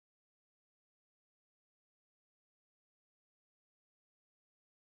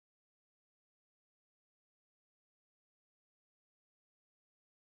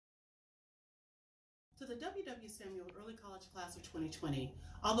To the W.W. Samuell Early College Class of 2020,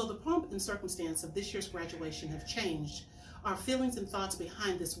 although the pomp and circumstance of this year's graduation have changed, our feelings and thoughts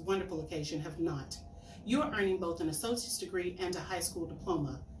behind this wonderful occasion have not. You are earning both an associate's degree and a high school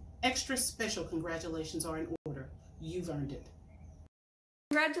diploma. Extra special congratulations are in order. You've earned it.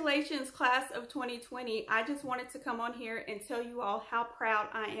 Congratulations, class of 2020. I just wanted to come on here and tell you all how proud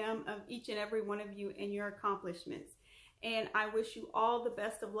I am of each and every one of you and your accomplishments. And I wish you all the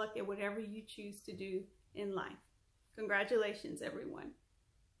best of luck in whatever you choose to do in life. Congratulations, everyone.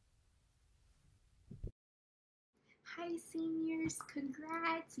 Hi, seniors.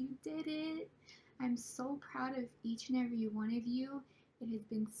 Congrats. You did it. I'm so proud of each and every one of you. It has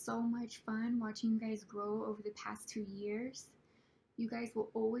been so much fun watching you guys grow over the past 2 years. You guys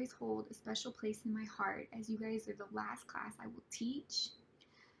will always hold a special place in my heart, as you guys are the last class I will teach.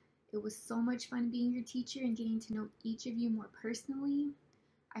 It was so much fun being your teacher and getting to know each of you more personally.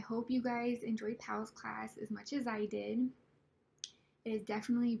 I hope you guys enjoyed Powell's class as much as I did. It has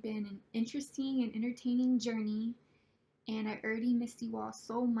definitely been an interesting and entertaining journey, and I already missed you all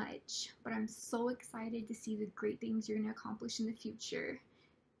so much, but I'm so excited to see the great things you're going to accomplish in the future.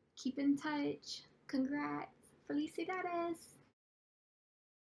 Keep in touch. Congrats. Felicidades.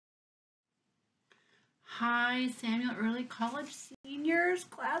 Hi, Samuell Early College Seniors,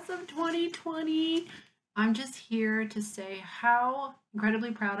 class of 2020. I'm just here to say how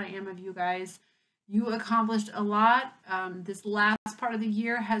incredibly proud I am of you guys. You accomplished a lot. This last part of the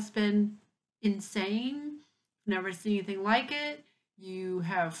year has been insane. Never seen anything like it. You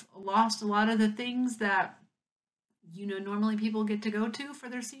have lost a lot of the things that, normally people get to go to for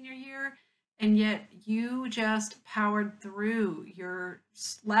their senior year. And yet you just powered through. Your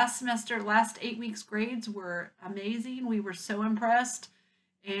last semester, last 8 weeks grades were amazing. We were so impressed.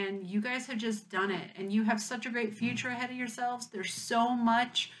 And you guys have just done it. And you have such a great future ahead of yourselves. There's so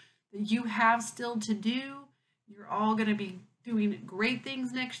much that you have still to do. You're all going to be doing great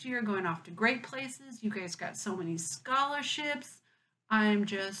things next year, going off to great places. You guys got so many scholarships. I'm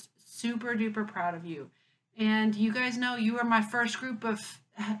just super duper proud of you. And you guys know you are my first group of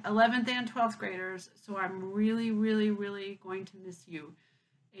 11th and 12th graders, so I'm really, really, really going to miss you.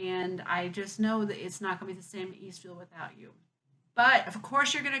 And I just know that it's not going to be the same at Eastville without you. But of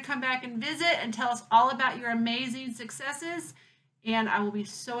course, you're going to come back and visit and tell us all about your amazing successes. And I will be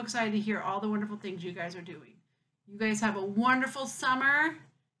so excited to hear all the wonderful things you guys are doing. You guys have a wonderful summer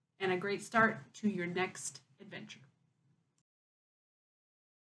and a great start to your next adventure.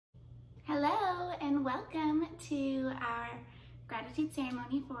 Hello and welcome to our gratitude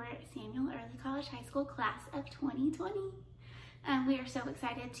ceremony for Samuell Early College High School class of 2020. We are so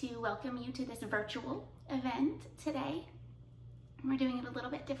excited to welcome you to this virtual event today. We're doing it a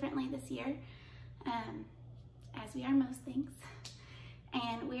little bit differently this year, as we are most things.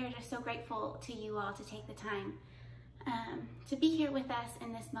 And we are just so grateful to you all to take the time to be here with us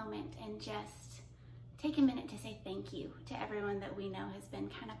in this moment and just take a minute to say thank you to everyone that we know has been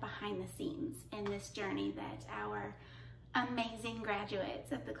kind of behind the scenes in this journey that our amazing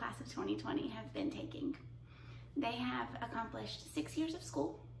graduates of the class of 2020 have been taking. They have accomplished 6 years of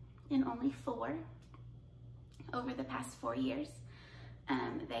school in only 4 over the past 4 years.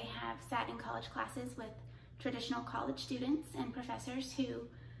 They have sat in college classes with traditional college students and professors who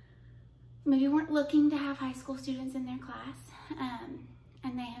maybe weren't looking to have high school students in their class,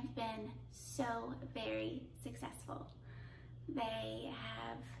 and they have been so very successful. They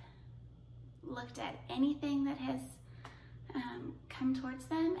have looked at anything that has come towards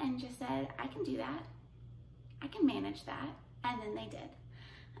them and just said, I can do that, I can manage that, and then they did.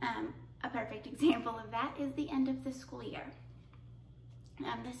 A perfect example of that is the end of the school year.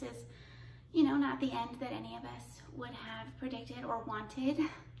 This is, not the end that any of us would have predicted or wanted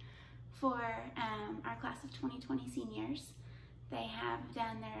for our class of 2020 seniors. They have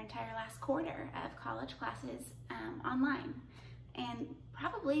done their entire last quarter of college classes online, and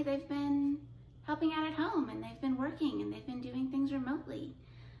probably they've been helping out at home, and they've been working, and they've been doing things remotely,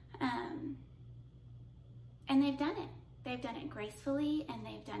 and they've done it. They've done it gracefully, and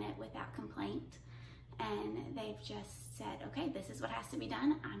they've done it without complaint, and they've just said, okay, this is what has to be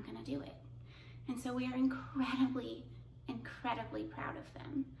done, I'm gonna do it. And so we are incredibly, incredibly proud of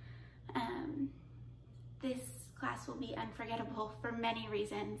them. This class will be unforgettable for many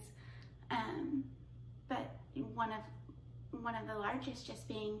reasons, but one of the largest just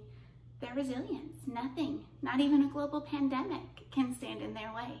being their resilience. Nothing, not even a global pandemic, can stand in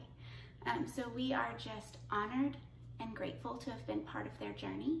their way. So we are just honored and grateful to have been part of their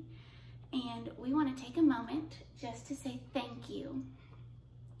journey. And we want to take a moment just to say thank you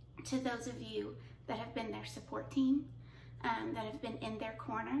to those of you that have been their support team, that have been in their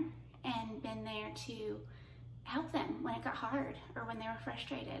corner and been there to help them when it got hard, or when they were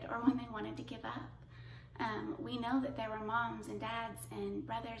frustrated, or when they wanted to give up. We know that there were moms and dads and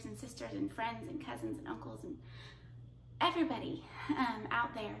brothers and sisters and friends and cousins and uncles and everybody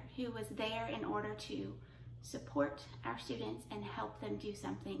out there who was there in order to support our students and help them do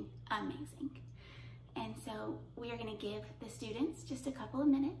something amazing. And so we are going to give the students just a couple of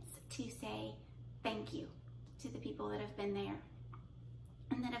minutes to say thank you to the people that have been there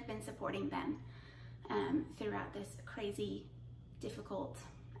and that have been supporting them throughout this crazy, difficult,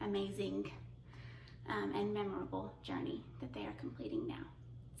 amazing, and memorable journey that they are completing now.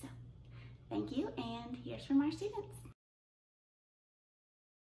 So thank you, and here's from our students.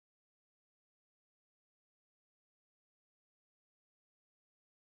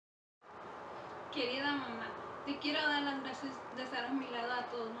 Querida mamá, te quiero dar las gracias de estar a mi lado a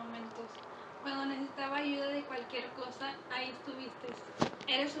todos momentos. Cuando necesitaba ayuda de cualquier cosa, ahí estuviste.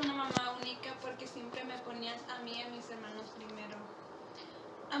 Eres una mamá única porque siempre me ponías a mí y a mis hermanos primero.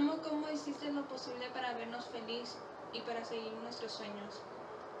 Amo cómo hiciste lo posible para vernos feliz y para seguir nuestros sueños.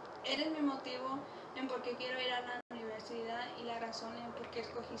 Eres mi motivo en por qué quiero ir a la universidad y la razón en por qué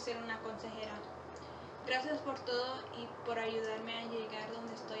escogí ser una consejera. Gracias por todo y por ayudarme a llegar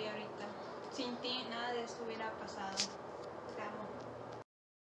donde estoy ahorita. Sin ti, nada de esto hubiera pasado. Te amo.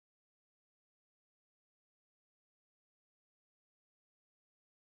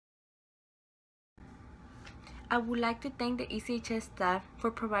 I would like to thank the ECHS staff for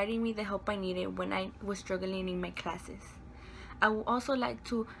providing me the help I needed when I was struggling in my classes. I would also like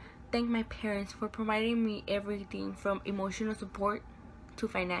to thank my parents for providing me everything from emotional support to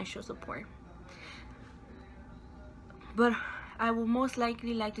financial support. But I would most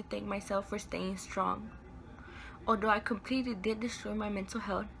likely like to thank myself for staying strong. Although I completely did destroy my mental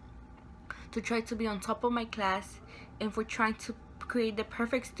health to try to be on top of my class and for trying to create the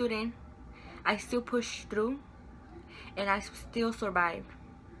perfect student, I still pushed through and I still survived.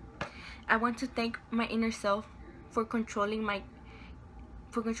 I want to thank my inner self for controlling my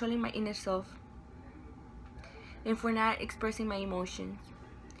inner self and for not expressing my emotions.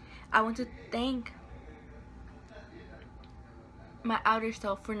 I want to thank my outer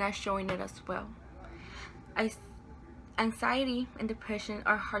self for not showing it as well. Anxiety and depression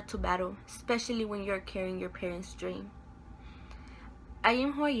are hard to battle, especially when you're carrying your parents' dream. I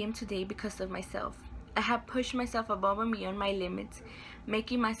am who I am today because of myself. I have pushed myself above and beyond my limits,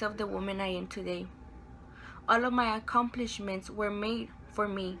 making myself the woman I am today. All of my accomplishments were made for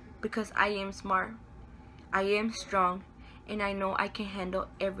me because I am smart, I am strong, and I know I can handle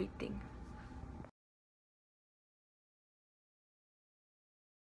everything.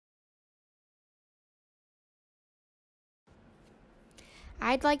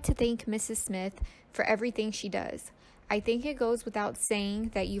 I'd like to thank Mrs. Smith for everything she does. I think it goes without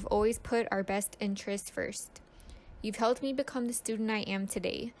saying that you've always put our best interests first. You've helped me become the student I am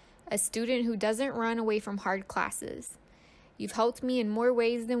today, a student who doesn't run away from hard classes. You've helped me in more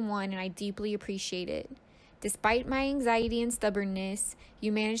ways than one, and I deeply appreciate it. Despite my anxiety and stubbornness,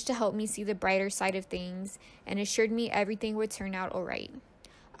 you managed to help me see the brighter side of things and assured me everything would turn out all right.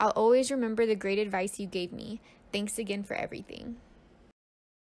 I'll always remember the great advice you gave me. Thanks again for everything.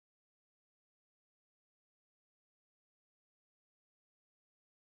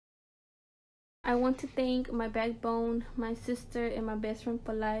 I want to thank my backbone, my sister, and my best friend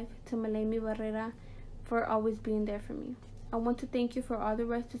for life, Samuell Barrera, for always being there for me. I want to thank you for all the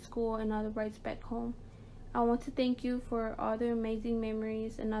rides to school and all the rides back home. I want to thank you for all the amazing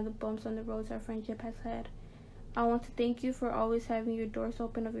memories and all the bumps on the roads our friendship has had. I want to thank you for always having your doors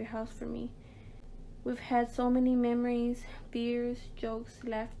open of your house for me. We've had so many memories, fears, jokes,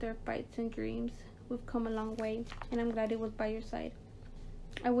 laughter, fights, and dreams. We've come a long way, and I'm glad it was by your side.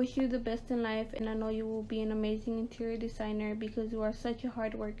 I wish you the best in life, and I know you will be an amazing interior designer because you are such a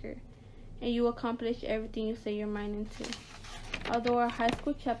hard worker, and you accomplish everything you set your mind into. Although our high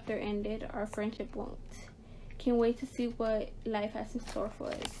school chapter ended, our friendship won't. Can't wait to see what life has in store for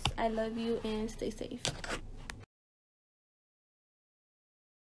us. I love you and stay safe.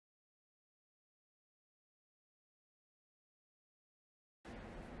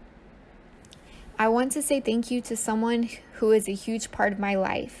 I want to say thank you to someone who is a huge part of my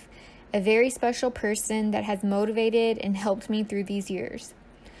life, a very special person that has motivated and helped me through these years.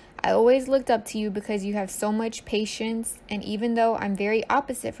 I always looked up to you because you have so much patience, and even though I'm very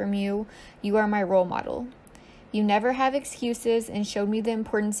opposite from you, you are my role model. You never have excuses and showed me the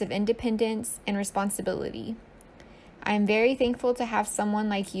importance of independence and responsibility. I am very thankful to have someone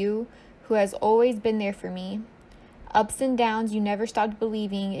like you who has always been there for me. Ups and downs, you never stopped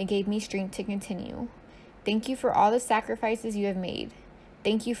believing. It gave me strength to continue. Thank you for all the sacrifices you have made.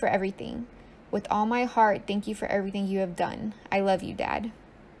 Thank you for everything. With all my heart, thank you for everything you have done. I love you, Dad.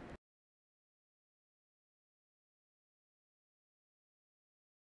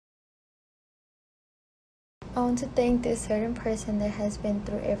 I want to thank this certain person that has been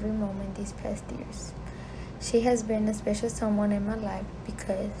through every moment these past years. She has been a special someone in my life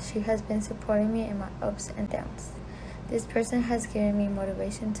because she has been supporting me in my ups and downs. This person has given me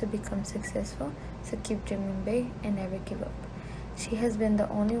motivation to become successful, to keep dreaming big, and never give up. She has been the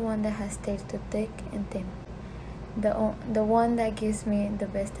only one that has stayed through thick and thin. The one that gives me the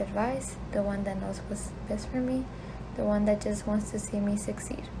best advice, the one that knows what's best for me, the one that just wants to see me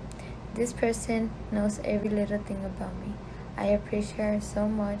succeed. This person knows every little thing about me. I appreciate her so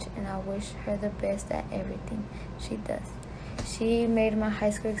much and I wish her the best at everything she does. She made my high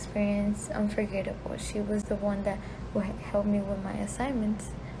school experience unforgettable. She was the one that would help me with my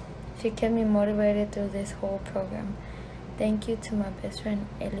assignments. She kept me motivated through this whole program. Thank you to my best friend,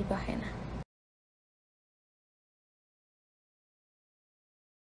 Eli Bajena.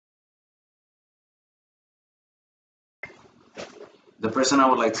 The person I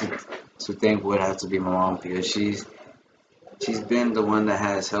would like to thank would have to be my mom because she's been the one that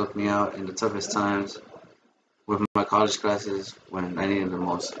has helped me out in the toughest times with my college classes when I needed the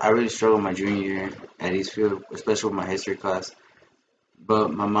most. I really struggled my junior year at Eastfield, especially with my history class.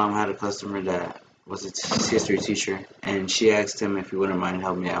 But my mom had a customer that was a history teacher, and she asked him if he wouldn't mind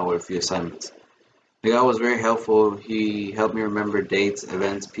helping me out with a few assignments. The guy was very helpful. He helped me remember dates,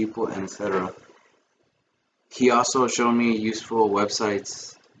 events, people, and etc. He also showed me useful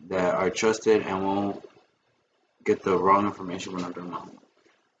websites that are trusted and won't get the wrong information when I'm doing my homework.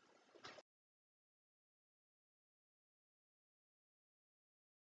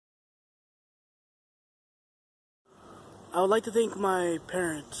 I would like to thank my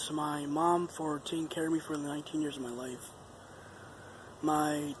parents, my mom for taking care of me for the 19 years of my life,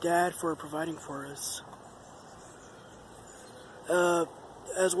 my dad for providing for us,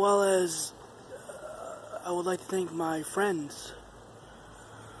 as well as I would like to thank my friends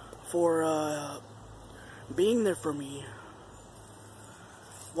for being there for me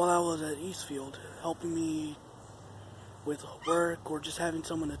while I was at Eastfield, helping me with work or just having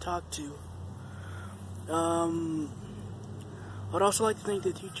someone to talk to. I'd also like to thank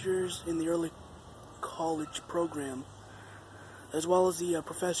the teachers in the early college program, as well as the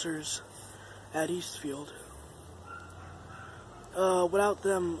professors at Eastfield. Without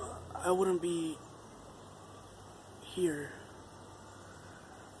them, I wouldn't be here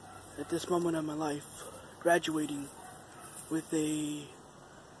at this moment of my life, graduating with a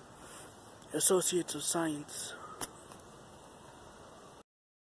Associates of Science.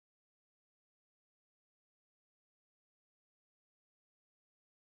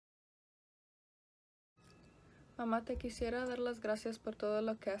 Mamá, te quisiera dar las gracias por todo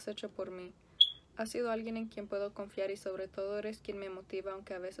lo que has hecho por mí. Has sido alguien en quien puedo confiar y sobre todo eres quien me motiva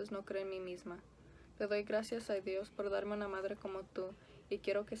aunque a veces no creo en mí misma. Te doy gracias a Dios por darme una madre como tú y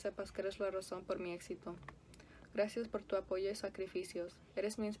quiero que sepas que eres la razón por mi éxito. Gracias por tu apoyo y sacrificios.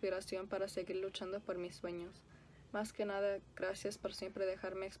 Eres mi inspiración para seguir luchando por mis sueños. Más que nada, gracias por siempre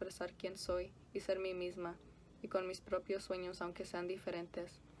dejarme expresar quién soy y ser mí misma, y con mis propios sueños aunque sean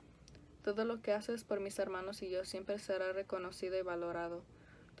diferentes. Todo lo que haces por mis hermanos y yo siempre será reconocido y valorado.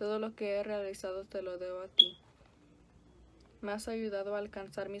 Todo lo que he realizado te lo debo a ti. Me has ayudado a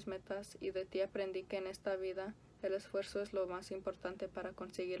alcanzar mis metas y de ti aprendí que en esta vida el esfuerzo es lo más importante para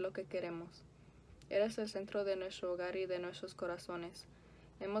conseguir lo que queremos. Eres el centro de nuestro hogar y de nuestros corazones.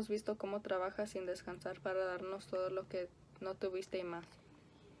 Hemos visto cómo trabajas sin descansar para darnos todo lo que no tuviste y más.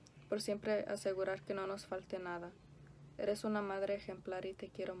 Por siempre asegurar que no nos falte nada. Eres una madre ejemplar y te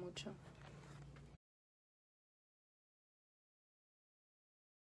quiero mucho.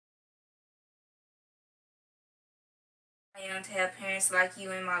 I am to have parents like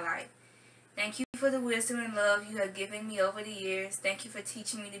you in my life. Thank you for the wisdom and love you have given me over the years. Thank you for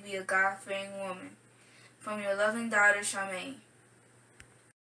teaching me to be a God-fearing woman. From your loving daughter, Charmaine.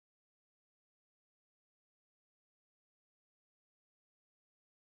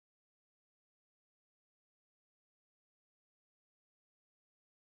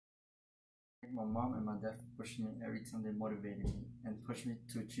 My mom and my dad pushed me every time. They motivated me and pushed me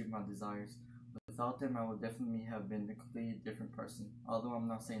to achieve my desires. Without them, I would definitely have been a completely different person. Although I'm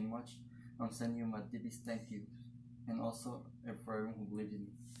not saying much, I'm sending you my deepest thank you, and also for everyone who believed in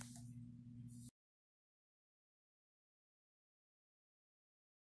me.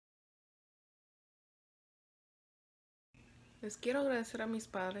 Les quiero agradecer a mis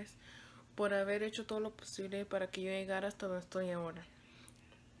padres por haber hecho todo lo posible para que yo llegara hasta donde estoy ahora.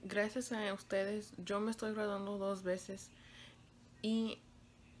 Gracias a ustedes, yo me estoy graduando 2 veces y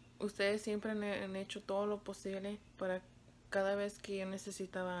Ustedes siempre han hecho todo lo posible para cada vez que yo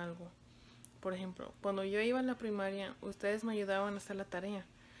necesitaba algo. Por ejemplo, cuando yo iba a la primaria, ustedes me ayudaban a hacer la tarea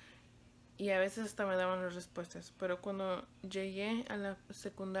y a veces hasta me daban las respuestas. Pero cuando llegué a la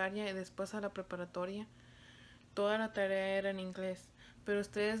secundaria y después a la preparatoria, toda la tarea era en inglés. Pero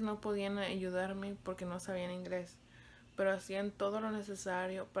ustedes no podían ayudarme porque no sabían inglés, pero hacían todo lo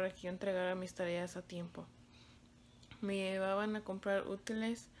necesario para que yo entregara mis tareas a tiempo. Me llevaban a comprar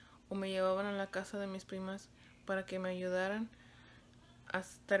útiles o me llevaban a la casa de mis primas para que me ayudaran a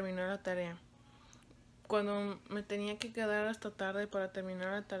terminar la tarea. Cuando me tenía que quedar hasta tarde para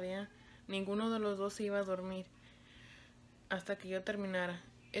terminar la tarea, ninguno de los dos se iba a dormir hasta que yo terminara.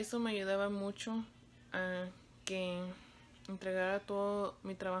 Eso me ayudaba mucho a que entregara todo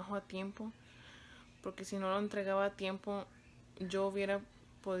mi trabajo a tiempo, porque si no lo entregaba a tiempo yo hubiera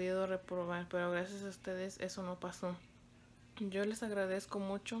podido reprobar, pero gracias a ustedes eso no pasó. Yo les agradezco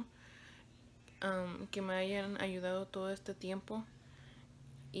mucho que me hayan ayudado todo este tiempo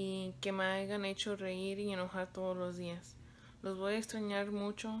y que me hayan hecho reír y enojar todos los días. Los voy a extrañar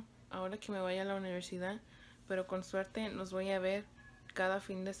mucho ahora que me vaya a la universidad, pero con suerte los voy a ver cada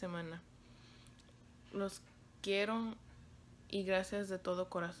fin de semana. Los quiero y gracias de todo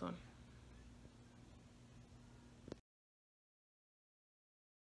corazón.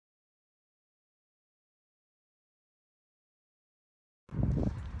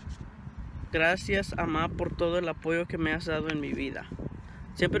 Gracias, mamá, por todo el apoyo que me has dado en mi vida.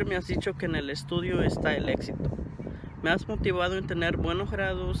 Siempre me has dicho que en el estudio está el éxito. Me has motivado en tener buenos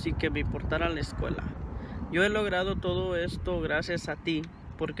grados y que me importara la escuela. Yo he logrado todo esto gracias a ti,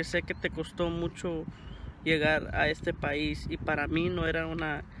 porque sé que te costó mucho llegar a este país y para mí no era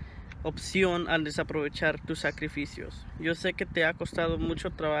una opción al desaprovechar tus sacrificios. Yo sé que te ha costado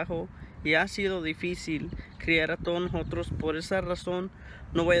mucho trabajo y ha sido difícil criar a todos nosotros. Por esa razón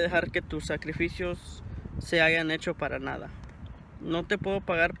no voy a dejar que tus sacrificios se hayan hecho para nada. No te puedo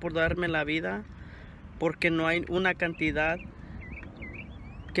pagar por darme la vida porque no hay una cantidad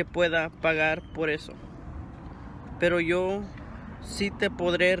que pueda pagar por eso. Pero yo sí te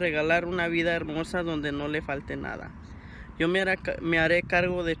podré regalar una vida hermosa donde no le falte nada. Yo me haré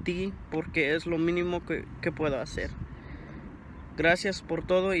cargo de ti porque es lo mínimo que puedo hacer. Gracias por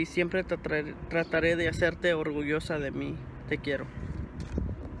todo y siempre trataré de hacerte orgullosa de mí. Te quiero.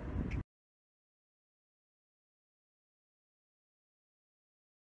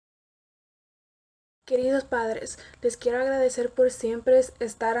 Queridos padres, les quiero agradecer por siempre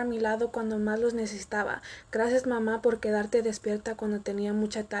estar a mi lado cuando más los necesitaba. Gracias, mamá, por quedarte despierta cuando tenía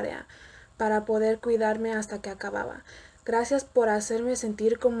mucha tarea, para poder cuidarme hasta que acababa. Gracias por hacerme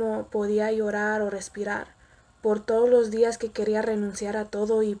sentir como podía llorar o respirar, por todos los días que quería renunciar a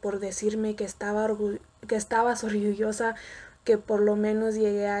todo y por decirme que estabas orgullosa que por lo menos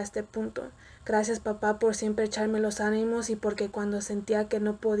llegué a este punto. Gracias, papá, por siempre echarme los ánimos y porque cuando sentía que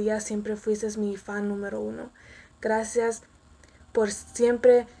no podía siempre fuiste mi fan número 1. Gracias por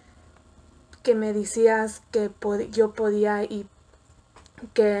siempre que me decías que yo podía y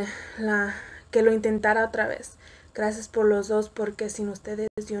que lo intentara otra vez. Gracias por los dos, porque sin ustedes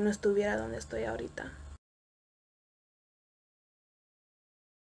yo no estuviera donde estoy ahorita.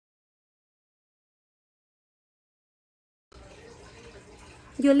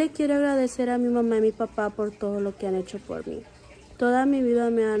 Yo le quiero agradecer a mi mamá y mi papá por todo lo que han hecho por mí. Toda mi vida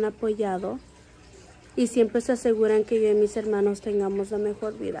me han apoyado y siempre se aseguran que yo y mis hermanos tengamos la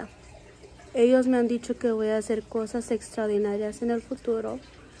mejor vida. Ellos me han dicho que voy a hacer cosas extraordinarias en el futuro.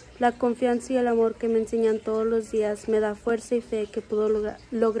 La confianza y el amor que me enseñan todos los días me da fuerza y fe que puedo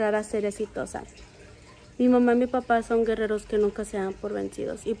lograr ser exitosa. Mi mamá y mi papá son guerreros que nunca se dan por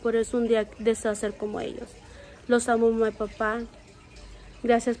vencidos y por eso un día deseo ser como ellos. Los amo, mamá y papá.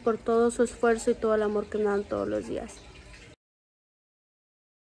 Gracias por todo su esfuerzo y todo el amor que me dan todos los días.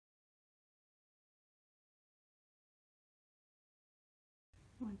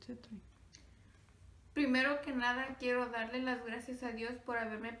 Primero que nada, quiero darle las gracias a Dios por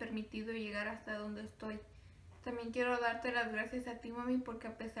haberme permitido llegar hasta donde estoy. También quiero darte las gracias a ti, mami, porque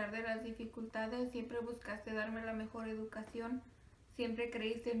a pesar de las dificultades, siempre buscaste darme la mejor educación. Siempre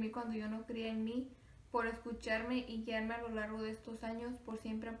creíste en mí cuando yo no creía en mí, por escucharme y guiarme a lo largo de estos años, por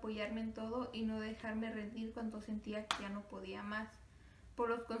siempre apoyarme en todo y no dejarme rendir cuando sentía que ya no podía más. Por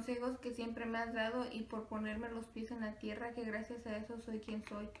los consejos que siempre me has dado y por ponerme los pies en la tierra, que gracias a eso soy quien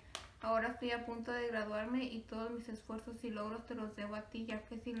soy. Ahora estoy a punto de graduarme y todos mis esfuerzos y logros te los debo a ti, ya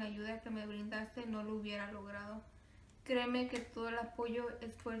que sin la ayuda que me brindaste no lo hubiera logrado. Créeme que todo el apoyo,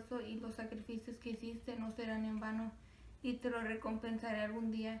 esfuerzo y los sacrificios que hiciste no serán en vano y te lo recompensaré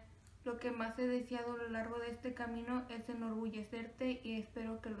algún día. Lo que más he deseado a lo largo de este camino es enorgullecerte y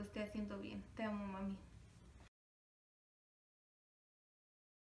espero que lo esté haciendo bien. Te amo, mami.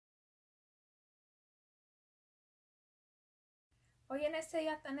 Hoy en este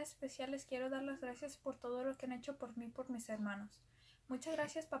día tan especial les quiero dar las gracias por todo lo que han hecho por mí y por mis hermanos. Muchas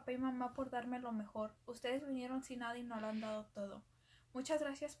gracias papá y mamá por darme lo mejor. Ustedes vinieron sin nada y no lo han dado todo. Muchas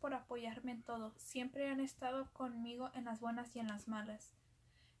gracias por apoyarme en todo. Siempre han estado conmigo en las buenas y en las malas.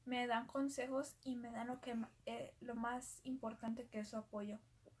 Me dan consejos y me dan lo más importante, que es su apoyo.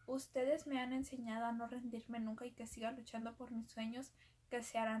 Ustedes me han enseñado a no rendirme nunca y que siga luchando por mis sueños que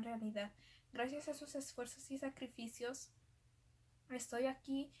se harán realidad. Gracias a sus esfuerzos y sacrificios estoy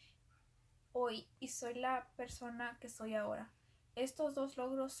aquí hoy y soy la persona que soy ahora. Estos dos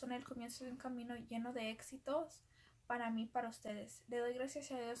logros son el comienzo de un camino lleno de éxitos para mí y para ustedes. Le doy gracias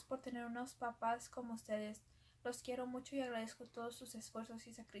a Dios por tener unos papás como ustedes. Los quiero mucho y agradezco todos sus esfuerzos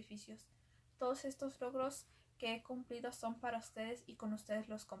y sacrificios. Todos estos logros que he cumplido son para ustedes y con ustedes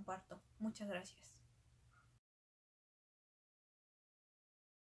los comparto. Muchas gracias.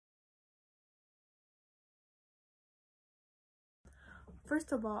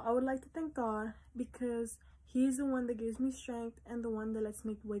 First of all, I would like to thank God because He's the one that gives me strength and the one that lets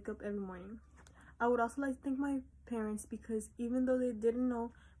me wake up every morning. I would also like to thank my parents because even though they didn't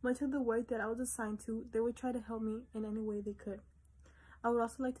know much of the work that I was assigned to, they would try to help me in any way they could. I would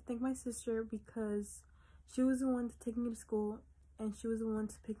also like to thank my sister because she was the one to take me to school and she was the one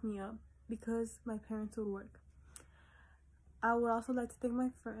to pick me up because my parents would work. I would also like to thank my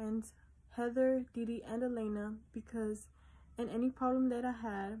friends Heather, Didi, and Elena because in any problem that I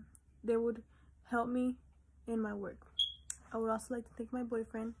had, they would help me in my work. I would also like to thank my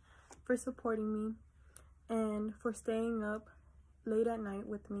boyfriend for supporting me and for staying up late at night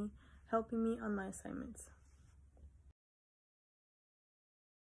with me, helping me on my assignments.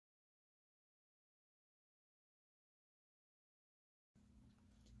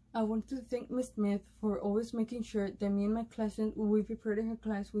 I want to thank Ms. Smith for always making sure that me and my classmates will be prepared in her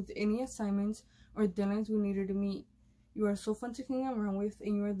class with any assignments or deadlines we needed to meet. You are so fun to hang around with,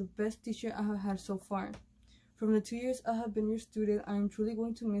 and you are the best teacher I have had so far. From the 2 years I have been your student, I am truly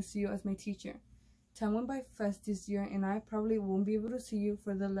going to miss you as my teacher. Time went by fast this year, and I probably won't be able to see you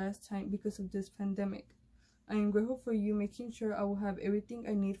for the last time because of this pandemic. I am grateful for you making sure I will have everything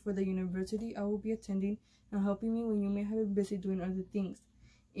I need for the university I will be attending and helping me when you may have been busy doing other things.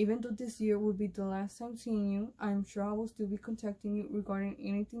 Even though this year will be the last time seeing you, I am sure I will still be contacting you regarding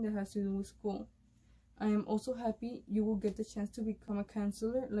anything that has to do with school. I am also happy you will get the chance to become a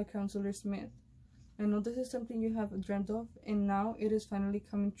counselor like Counselor Smith. I know this is something you have dreamt of, and now it is finally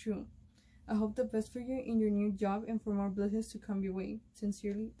coming true. I hope the best for you in your new job and for more blessings to come your way.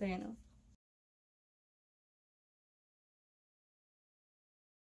 Sincerely, Diana.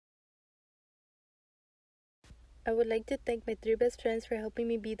 I would like to thank my 3 best friends for helping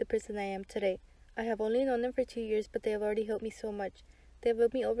me be the person I am today. I have only known them for 2 years, but they have already helped me so much. They have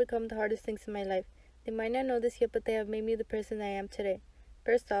helped me overcome the hardest things in my life. They might not know this yet, but they have made me the person I am today.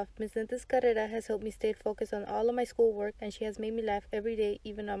 First off, Ms. Lintes Carrera has helped me stay focused on all of my schoolwork, and she has made me laugh every day,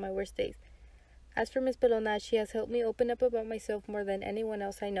 even on my worst days. As for Ms. Pelona, she has helped me open up about myself more than anyone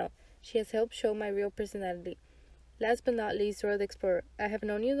else I know. She has helped show my real personality. Last but not least, Zora the Explorer. I have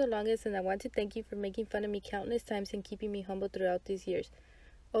known you the longest, and I want to thank you for making fun of me countless times and keeping me humble throughout these years.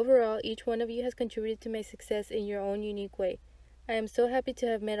 Overall, each one of you has contributed to my success in your own unique way. I am so happy to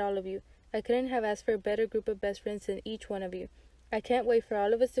have met all of you. I couldn't have asked for a better group of best friends than each one of you. I can't wait for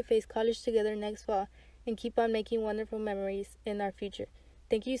all of us to face college together next fall and keep on making wonderful memories in our future.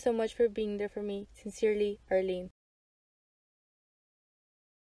 Thank you so much for being there for me. Sincerely, Arlene.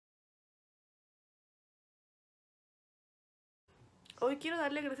 Hoy quiero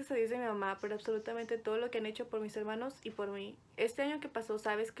darle gracias a Dios y a mi mamá por absolutamente todo lo que han hecho por mis hermanos y por mí. Este año que pasó,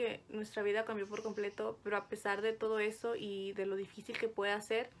 sabes que nuestra vida cambió por completo, pero a pesar de todo eso y de lo difícil que pueda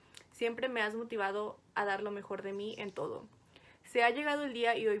ser, siempre me has motivado a dar lo mejor de mí en todo. Se ha llegado el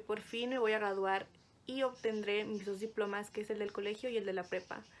día y hoy por fin me voy a graduar y obtendré mis 2 diplomas, que es el del colegio y el de la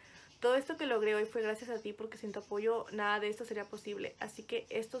prepa. Todo esto que logré hoy fue gracias a ti, porque sin tu apoyo nada de esto sería posible. Así que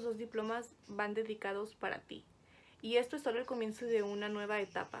estos 2 diplomas van dedicados para ti. Y esto es solo el comienzo de una nueva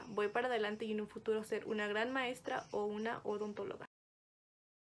etapa. Voy para adelante y en un futuro ser una gran maestra o una odontóloga.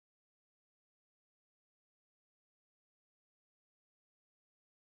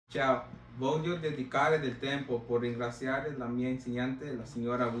 Ciao, voglio dedicare del tempo per ringraziare la mia insegnante, la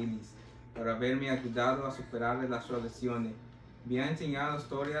signora Willis, per avermi aiutato a superare la sua lezione. Mi ha insegnato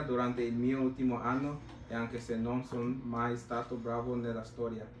storia durante il mio ultimo anno e anche se non sono mai stato bravo nella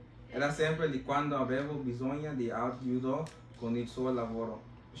storia, era sempre lì quando avevo bisogno di aiuto con il suo lavoro.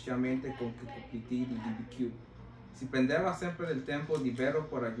 specialmente con compiti di DBQ. Si prendeva sempre del tempo libero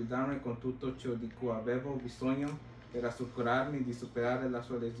per aiutarmi con tutto ciò di cui avevo bisogno per assicurarmi di superare la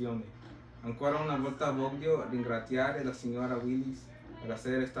sua lesione. Ancora una volta voglio ringraziare la signora Willis per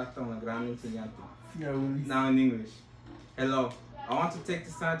essere stata una grande insegnante. Now in English. Hello. I want to take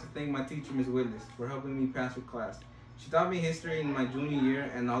this time to thank my teacher, Ms. Willis, for helping me pass her class. She taught me history in my junior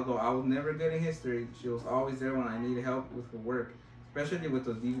year, and although I was never good in history, she was always there when I needed help with her work, especially with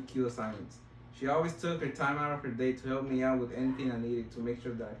those DBQ assignments. She always took her time out of her day to help me out with anything I needed to make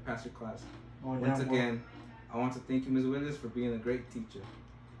sure that I passed her class. Once again, I want to thank you, Ms. Willis, for being a great teacher.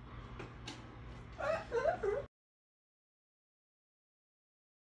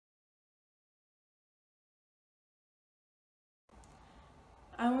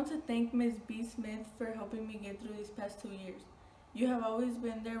 I want to thank Ms. B. Smith for helping me get through these past 2 years. You have always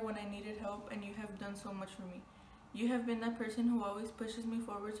been there when I needed help, and you have done so much for me. You have been that person who always pushes me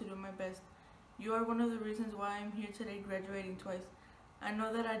forward to do my best. You are one of the reasons why I'm here today, graduating twice. I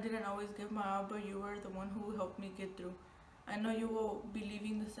know that I didn't always give my all, but you were the one who helped me get through. I know you will be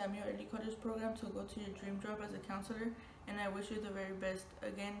leaving the Samuell Early College program to go to your dream job as a counselor, and I wish you the very best.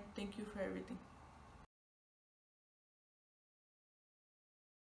 Again, thank you for everything.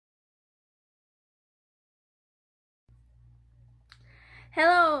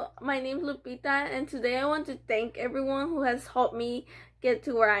 Hello, my name is Lupita, and today I want to thank everyone who has helped me get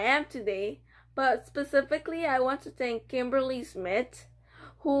to where I am today. But specifically, I want to thank Kimberly Smith,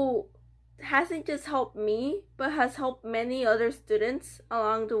 who hasn't just helped me, but has helped many other students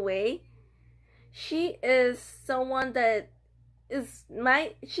along the way. She is someone that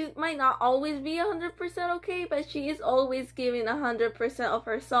she might not always be 100% okay, but she is always giving 100% of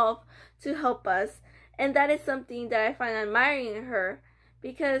herself to help us. And that is something that I find admiring in her,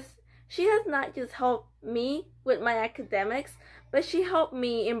 because she has not just helped me with my academics, but she helped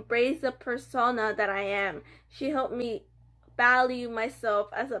me embrace the persona that I am. She helped me value myself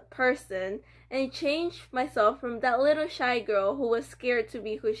as a person and change myself from that little shy girl who was scared to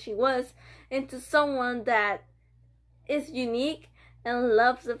be who she was into someone that is unique and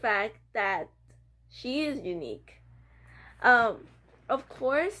loves the fact that she is unique. Of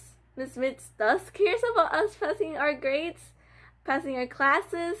course, Ms. Smith does cares about us passing our grades, passing our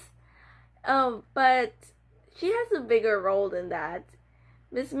classes, but she has a bigger role than that.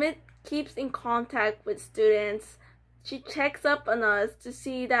 Ms. Smith keeps in contact with students. She checks up on us to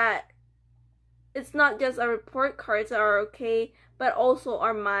see that it's not just our report cards that are okay, but also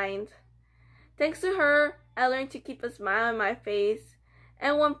our mind. Thanks to her, I learned to keep a smile on my face.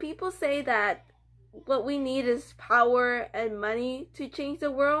 And when people say that what we need is power and money to change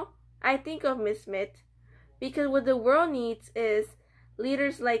the world, I think of Ms. Smith. Because what the world needs is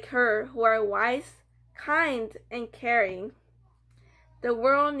leaders like her who are wise, kind, and caring. The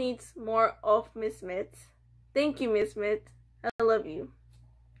world needs more of Ms. Smith. Thank you, Ms. Smith. I love you.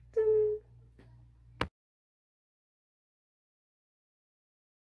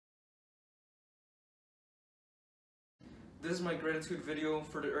 This is my gratitude video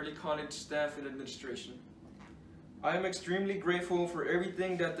for the early college staff and administration. I am extremely grateful for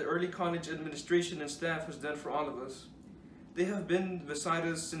everything that the early college administration and staff has done for all of us. They have been beside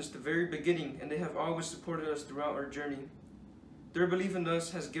us since the very beginning, and they have always supported us throughout our journey. Their belief in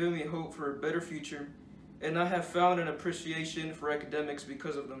us has given me hope for a better future, and I have found an appreciation for academics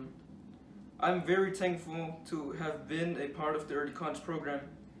because of them. I'm very thankful to have been a part of the early college program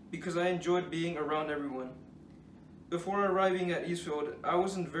because I enjoyed being around everyone. Before arriving at Eastfield, I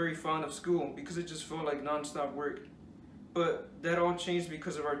wasn't very fond of school because it just felt like non-stop work. But that all changed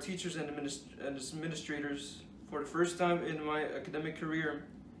because of our teachers and administrators. For the first time in my academic career,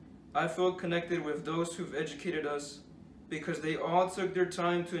 I felt connected with those who've educated us because they all took their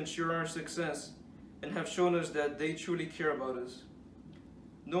time to ensure our success and have shown us that they truly care about us.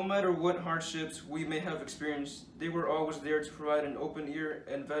 No matter what hardships we may have experienced, they were always there to provide an open ear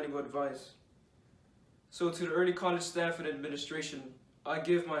and valuable advice. So to the early college staff and administration, I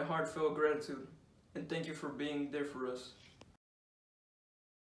give my heartfelt gratitude and thank you for being there for us.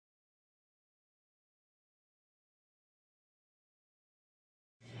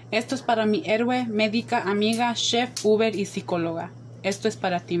 Esto es para mi héroe, médica, amiga, chef, Uber y psicóloga. Esto es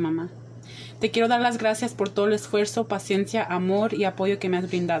para ti, mamá. Te quiero dar las gracias por todo el esfuerzo, paciencia, amor y apoyo que me has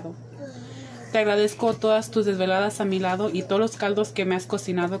brindado. Te agradezco todas tus desveladas a mi lado y todos los caldos que me has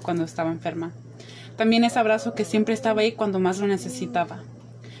cocinado cuando estaba enferma. También ese abrazo que siempre estaba ahí cuando más lo necesitaba.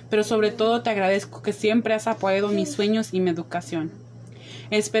 Pero sobre todo te agradezco que siempre has apoyado mis sueños y mi educación.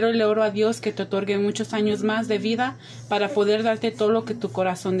 Espero y le oro a Dios que te otorgue muchos años más de vida para poder darte todo lo que tu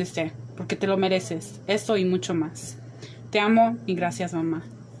corazón desee, porque te lo mereces, eso y mucho más. Te amo y gracias, mamá.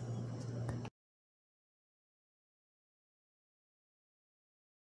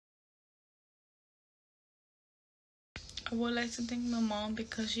 I would like to thank my mom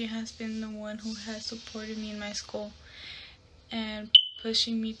because she has been the one who has supported me in my school and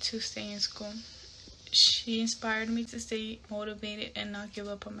pushing me to stay in school. She inspired me to stay motivated and not give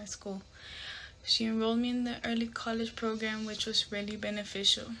up on my school. She enrolled me in the early college program, which was really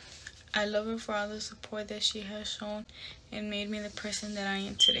beneficial. I love her for all the support that she has shown and made me the person that I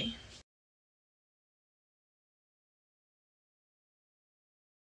am today.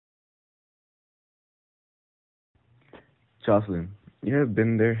 Jocelyn, you have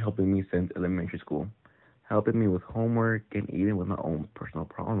been there helping me since elementary school, helping me with homework and even with my own personal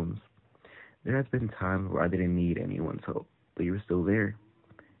problems. There has been times where I didn't need anyone's help, but you were still there.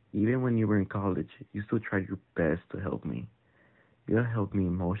 Even when you were in college, you still tried your best to help me. You have helped me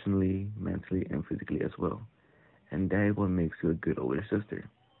emotionally, mentally, and physically as well. And that is what makes you a good older sister.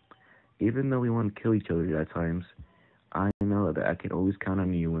 Even though we want to kill each other at times, I know that I can always count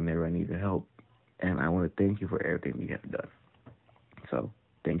on you whenever I need your help. And I want to thank you for everything you have done. So,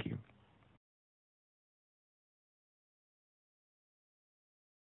 thank you.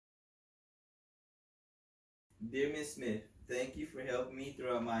 Dear Miss Smith, thank you for helping me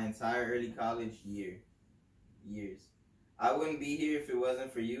throughout my entire early college years. I wouldn't be here if it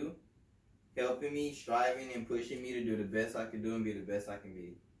wasn't for you, helping me, striving, and pushing me to do the best I can do and be the best I can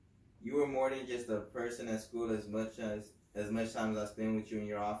be. You were more than just a person at school. As much time as I spent with you in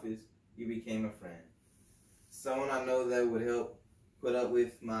your office, you became a friend. Someone I know that would help put up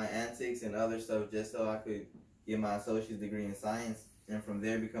with my antics and other stuff just so I could get my associate's degree in science and from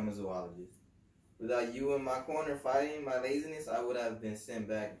there become a zoologist. Without you in my corner fighting my laziness, I would have been sent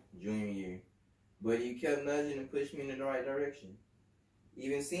back junior year. But you kept nudging and pushed me in the right direction.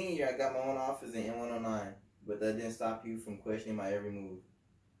 Even senior year, I got my own office in N109, but that didn't stop you from questioning my every move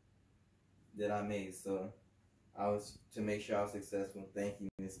that I made. So I was to make sure I was successful. Thank you,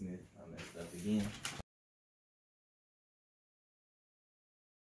 Miss Smith. I messed up again.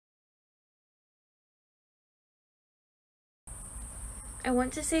 I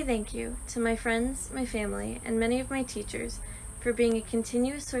want to say thank you to my friends, my family, and many of my teachers for being a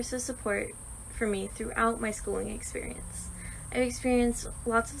continuous source of support for me throughout my schooling experience. I've experienced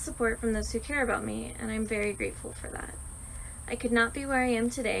lots of support from those who care about me, and I'm very grateful for that. I could not be where I am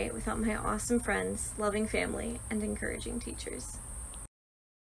today without my awesome friends, loving family, and encouraging teachers.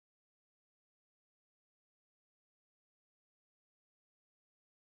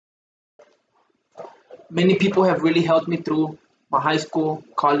 Many people have really helped me through my high school,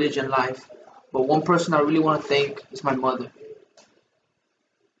 college, and life, but one person I really want to thank is my mother.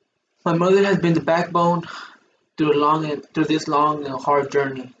 My mother has been the backbone through this long and hard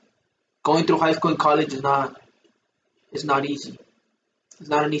journey. Going through high school and college is not easy. It's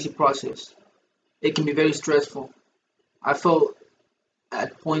not an easy process. It can be very stressful. I felt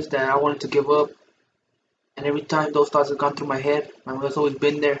at points that I wanted to give up, and every time those thoughts have gone through my head, my mother's always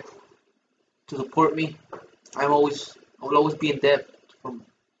been there to support me. I will always be in debt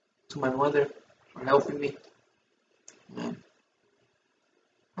to my mother for helping me. And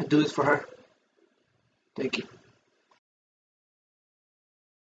I do this for her. Thank you.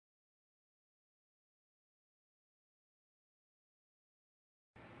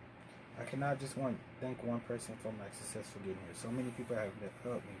 I cannot just thank one person for my successful getting here. So many people have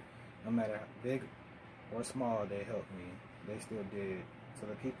helped me. No matter how big or small they helped me, they still did. So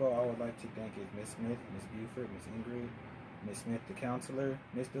the people I would like to thank is Miss Smith, Miss Buford, Miss Ingrid, Miss Smith the counselor,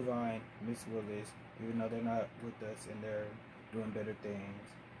 Miss Devine, Miss Willis, even though they're not with us and they're doing better things.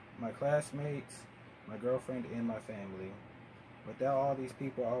 My classmates, my girlfriend, and my family. Without all these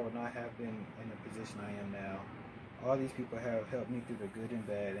people, I would not have been in the position I am now. All these people have helped me through the good and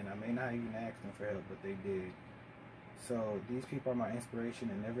bad, and I may not even ask them for help, but they did. So these people are my inspiration,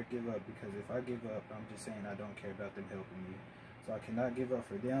 and never give up, because if I give up, I'm just saying I don't care about them helping me. So I cannot give up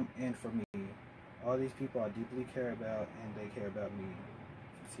for them and for me. All these people I deeply care about, and they care about me.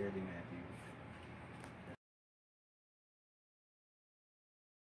 Sincerely, Matthew.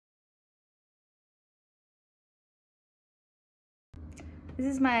 This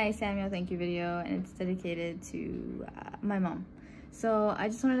is my Samuel thank you video, and it's dedicated to my mom. So I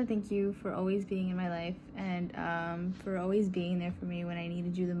just wanted to thank you for always being in my life, and for always being there for me when I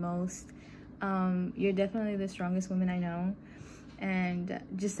needed you the most. You're definitely the strongest woman I know, and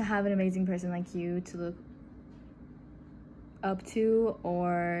just to have an amazing person like you to look up to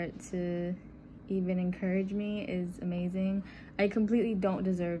or to even encourage me is amazing. I completely don't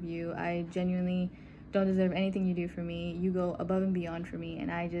deserve you. I genuinely don't deserve anything you do for me. You go above and beyond for me, and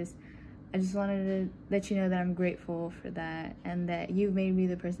I just wanted to let you know that I'm grateful for that, and that you've made me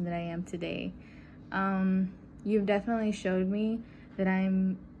the person that I am today. You've definitely showed me that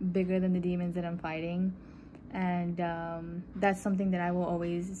I'm bigger than the demons that I'm fighting, And that's something that I will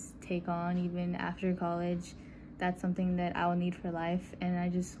always take on even after college. That's something that I will need for life, and I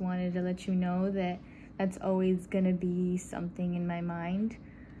just wanted to let you know that that's always gonna be something in my mind.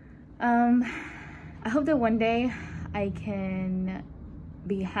 I hope that one day I can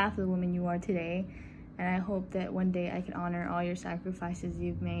be half the woman you are today, and I hope that one day I can honor all your sacrifices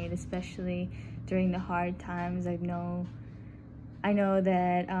you've made, especially during the hard times. I know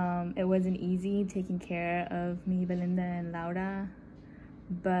that it wasn't easy taking care of me, Belinda, and Laura,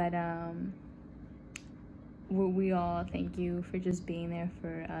 but we all thank you for just being there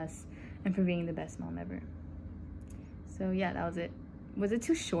for us and for being the best mom ever. So yeah, that was it. Was it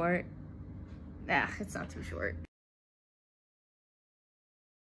too short? It's not too short.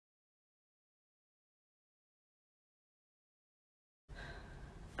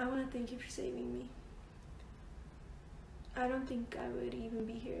 I want to thank you for saving me. I don't think I would even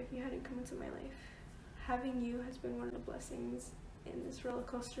be here if you hadn't come into my life. Having you has been one of the blessings in this roller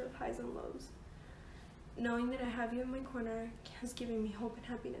coaster of highs and lows. Knowing that I have you in my corner has given me hope and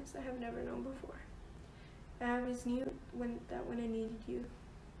happiness I have never known before. I always knew that when I needed you,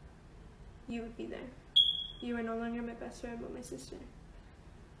 you would be there. You are no longer my best friend, but my sister.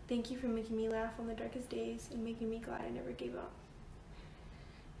 Thank you for making me laugh on the darkest days and making me glad I never gave up.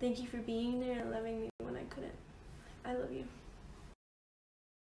 Thank you for being there and loving me when I couldn't. I love you.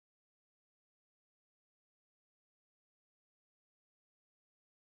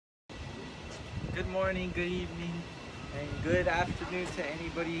 Good morning, good evening, and good afternoon to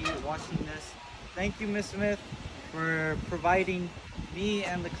anybody watching this. Thank you, Ms. Smith, for providing me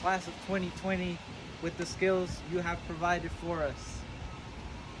and the class of 2020 with the skills you have provided for us.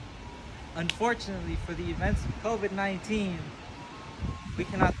 Unfortunately, for the events of COVID-19, we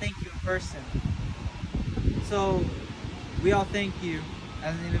cannot thank you in person. So we all thank you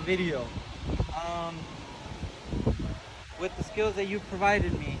as in the video. With the skills that you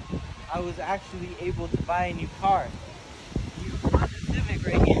provided me, I was actually able to buy a new car. You Honda Civic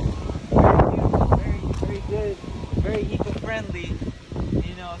right here. Very beautiful, very good, very eco-friendly.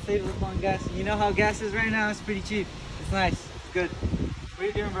 You know, saves us on gas. You know how gas is right now? It's pretty cheap. It's nice. It's good. What are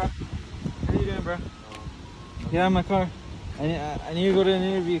you doing, bro? What are you doing, bro? Get out of my car. I need to go to an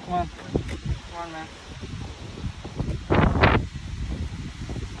interview. Come on. Come on, man.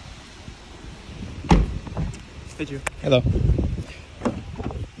 Picture. Hello.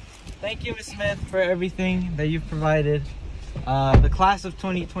 Thank you, Ms. Smith, for everything that you've provided. The class of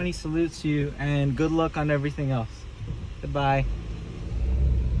 2020 salutes you, and good luck on everything else. Goodbye.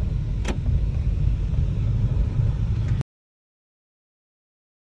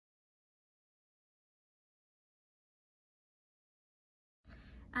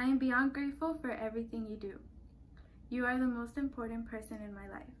 I am beyond grateful for everything you do. You are the most important person in my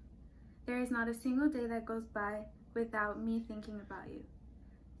life. There is not a single day that goes by without me thinking about you.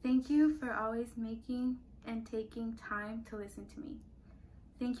 Thank you for always making and taking time to listen to me.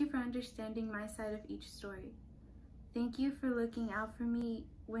 Thank you for understanding my side of each story. Thank you for looking out for me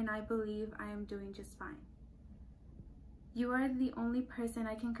when I believe I am doing just fine. You are the only person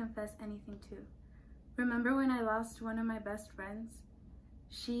I can confess anything to. Remember when I lost one of my best friends?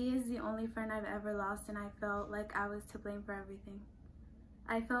 She is the only friend I've ever lost, and I felt like I was to blame for everything.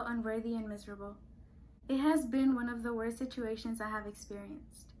 I felt unworthy and miserable. It has been one of the worst situations I have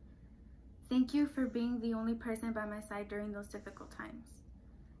experienced. Thank you for being the only person by my side during those difficult times.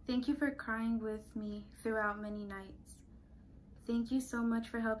 Thank you for crying with me throughout many nights. Thank you so much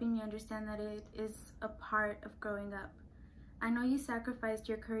for helping me understand that it is a part of growing up. I know you sacrificed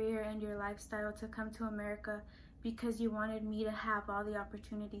your career and your lifestyle to come to America because you wanted me to have all the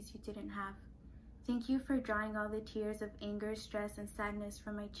opportunities you didn't have. Thank you for drying all the tears of anger, stress, and sadness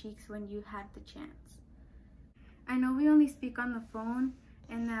from my cheeks when you had the chance. I know we only speak on the phone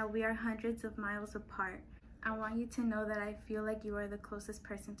and that we are hundreds of miles apart. I want you to know that I feel like you are the closest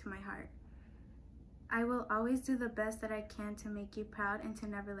person to my heart. I will always do the best that I can to make you proud and to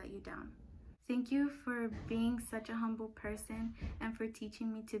never let you down. Thank you for being such a humble person and for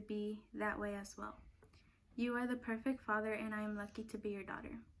teaching me to be that way as well. You are the perfect father, and I am lucky to be your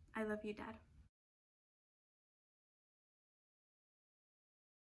daughter. I love you, Dad.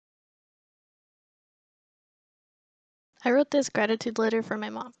 I wrote this gratitude letter for my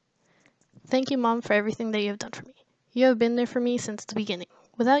mom. Thank you, Mom, for everything that you have done for me. You have been there for me since the beginning.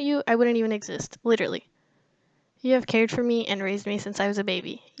 Without you, I wouldn't even exist, literally. You have cared for me and raised me since I was a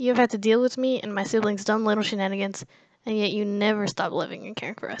baby. You have had to deal with me and my siblings' dumb little shenanigans, and yet you never stopped loving and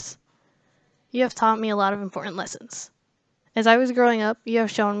caring for us. You have taught me a lot of important lessons. As I was growing up, you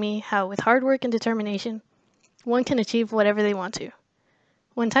have shown me how, with hard work and determination, one can achieve whatever they want to.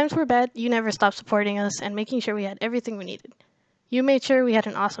 When times were bad, you never stopped supporting us and making sure we had everything we needed. You made sure we had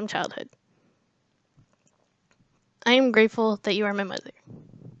an awesome childhood. I am grateful that you are my mother.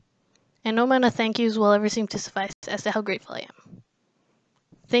 And no amount of thank yous will ever seem to suffice as to how grateful I am.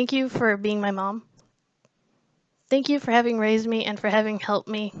 Thank you for being my mom. Thank you for having raised me and for having helped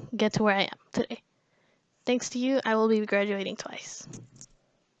me get to where I am today. Thanks to you, I will be graduating twice.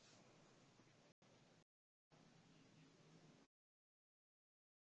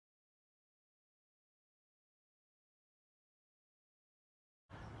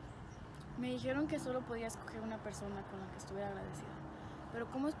 Me dijeron que solo podía escoger una persona con la que estuviera agradecida.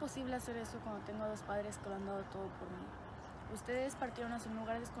 Pero ¿cómo es posible hacer eso cuando tengo dos padres que lo han dado todo por mí? Ustedes partieron hacia un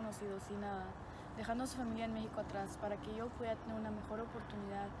lugar desconocido, sin nada, dejando a su familia en México atrás, para que yo pudiera tener una mejor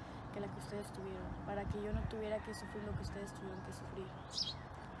oportunidad que la que ustedes tuvieron, para que yo no tuviera que sufrir lo que ustedes tuvieron que sufrir.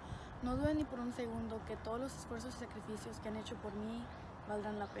 No duden ni por un segundo que todos los esfuerzos y sacrificios que han hecho por mí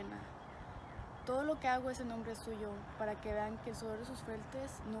valdrán la pena. Todo lo que hago es en nombre suyo, para que vean que el sudor de sus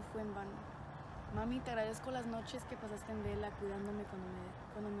frentes no fue en vano. Mami, te agradezco las noches que pasaste en vela cuidándome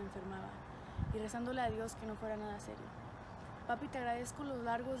cuando me enfermaba y rezándole a Dios que no fuera nada serio. Papi, te agradezco los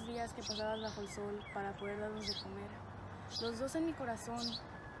largos días que pasabas bajo el sol para poder darnos de comer. Los dos en mi corazón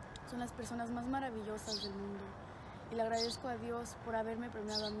son las personas más maravillosas del mundo y le agradezco a Dios por haberme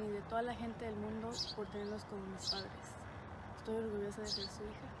premiado a mí y de toda la gente del mundo por tenerlos como mis padres. Estoy orgullosa de ser su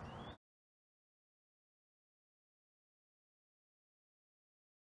hija.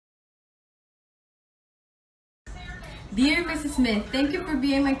 Dear Mrs. Smith, thank you for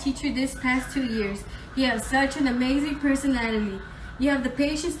being my teacher this past 2 years. You have such an amazing personality. You have the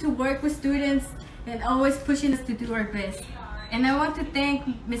patience to work with students and always pushing us to do our best. And I want to thank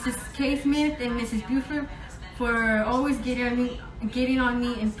Mrs. K. Smith and Mrs. Buford for always getting on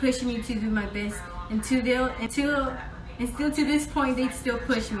me and pushing me to do my best. And still to this point, they still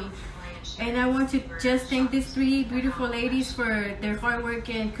push me. And I want to just thank these three beautiful ladies for their hard work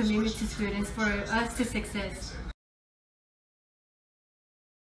and commitment to students, for us to success.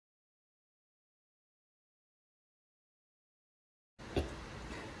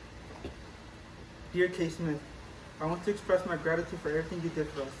 Dear K. Smith, I want to express my gratitude for everything you did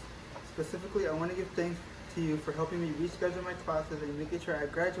for us. Specifically, I want to give thanks to you for helping me reschedule my classes and making sure I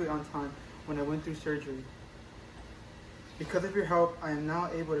graduate on time when I went through surgery. Because of your help, I am now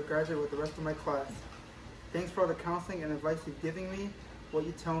able to graduate with the rest of my class. Thanks for all the counseling and advice you've given me. What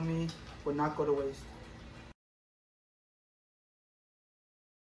you tell me will not go to waste.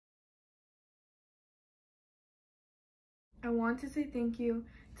 I want to say thank you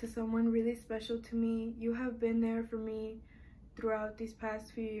to someone really special to me. You have been there for me throughout these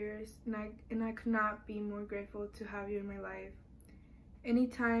past few years, and I could not be more grateful to have you in my life.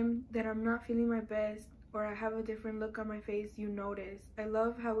 Anytime that I'm not feeling my best or I have a different look on my face, you notice. I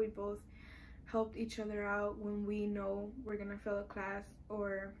love how we both helped each other out when we know we're gonna fail a class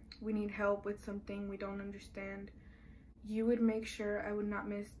or we need help with something we don't understand. You would make sure I would not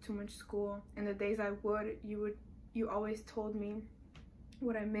miss too much school, and the days I would, you always told me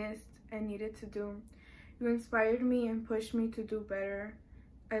what I missed and needed to do. You inspired me and pushed me to do better.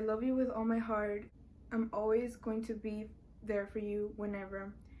 I love you with all my heart. I'm always going to be there for you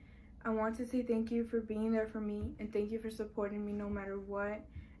whenever. I want to say thank you for being there for me, and thank you for supporting me no matter what.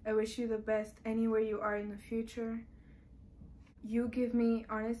 I wish you the best anywhere you are in the future. You give me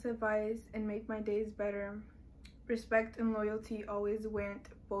honest advice and make my days better. Respect and loyalty always went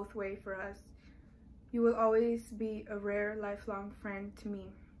both ways for us. You will always be a rare, lifelong friend to me.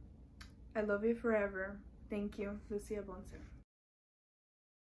 I love you forever. Thank you, Lucia Bonser.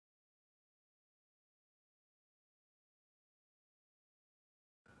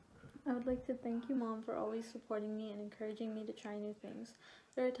 I would like to thank you, Mom, for always supporting me and encouraging me to try new things.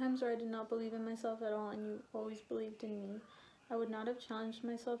 There are times where I did not believe in myself at all, and you always believed in me. I would not have challenged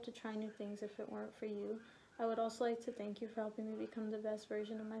myself to try new things if it weren't for you. I would also like to thank you for helping me become the best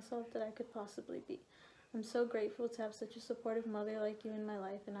version of myself that I could possibly be. I'm so grateful to have such a supportive mother like you in my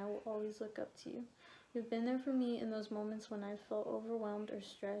life, and I will always look up to you. You've been there for me in those moments when I've felt overwhelmed or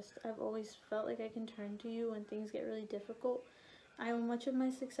stressed. I've always felt like I can turn to you when things get really difficult. I owe much of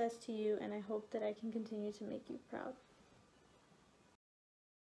my success to you, and I hope that I can continue to make you proud.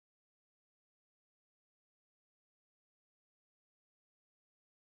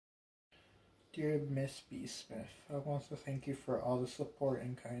 Dear Miss B. Smith, I want to thank you for all the support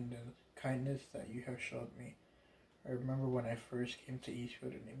and kindness that you have showed me. I remember when I first came to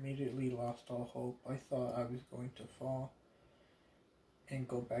Eastfield and immediately lost all hope. I thought I was going to fall and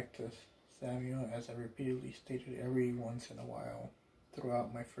go back to Samuel, as I repeatedly stated every once in a while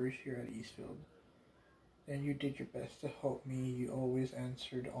throughout my first year at Eastfield. And you did your best to help me. You always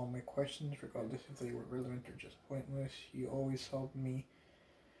answered all my questions, regardless if they were relevant or just pointless. You always helped me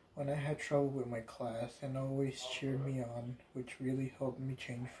when I had trouble with my class and always cheered me on, which really helped me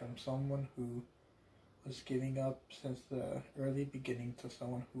change from someone who was giving up since the early beginning to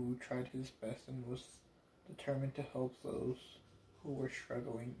someone who tried his best and was determined to help those who were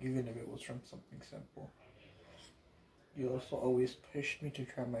struggling, even if it was from something simple. You also always pushed me to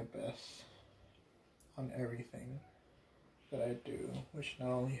try my best on everything that I do, which not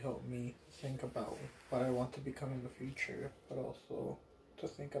only helped me think about what I want to become in the future, but also to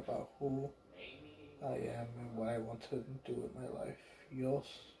think about who I am and what I want to do with my life. You're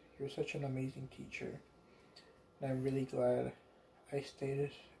such an amazing teacher, and I'm really glad I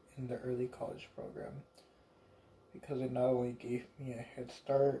stayed in the early college program because it not only gave me a head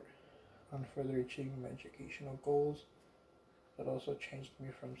start on further achieving my educational goals, but also changed me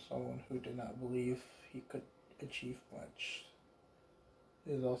from someone who did not believe he could achieve much.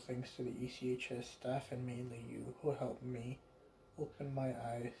 It is all thanks to the ECHS staff and mainly you who helped me open my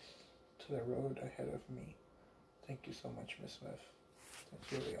eyes to the road ahead of me. Thank you so much, Miss Smith.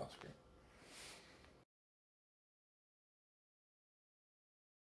 That's really Oscar.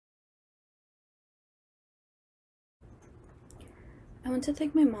 I want to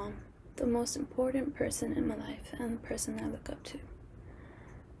thank my mom, the most important person in my life and the person I look up to.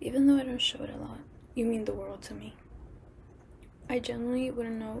 Even though I don't show it a lot, you mean the world to me. I genuinely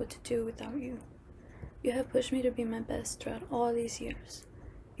wouldn't know what to do without you. You have pushed me to be my best throughout all these years.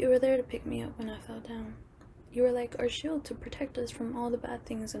 You were there to pick me up when I fell down. You were like our shield to protect us from all the bad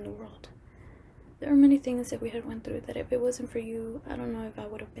things in the world. There are many things that we had went through that if it wasn't for you, I don't know if I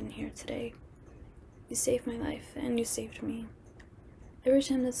would have been here today. You saved my life and you saved me. Every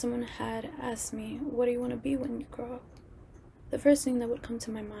time that someone had asked me, what do you want to be when you grow up? The first thing that would come to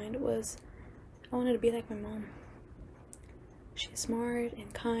my mind was, I wanted to be like my mom. She's smart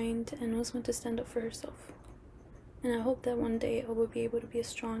and kind and knows when to stand up for herself. And I hope that one day I will be able to be as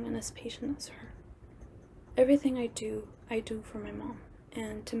strong and as patient as her. Everything I do for my mom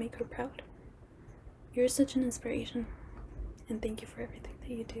and to make her proud. You're such an inspiration, and thank you for everything that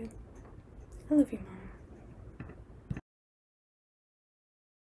you do. I love you, Mom.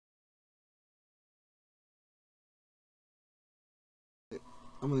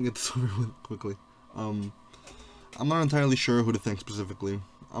 I'm gonna get this over with quickly. I'm not entirely sure who to thank specifically.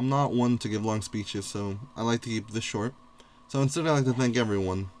 I'm not one to give long speeches, so I like to keep this short. So instead I like to thank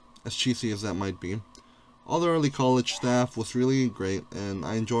everyone, as cheesy as that might be. All the early college staff was really great, and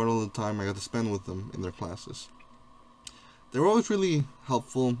I enjoyed all the time I got to spend with them in their classes. They were always really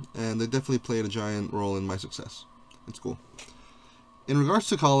helpful, and they definitely played a giant role in my success. It's cool. In regards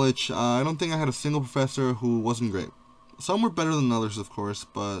to college, I don't think I had a single professor who wasn't great. Some were better than others, of course,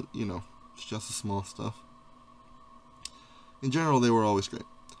 but, you know, it's just the small stuff. In general, they were always great.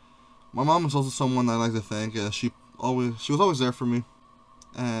 My mom is also someone I like to thank. She was always there for me.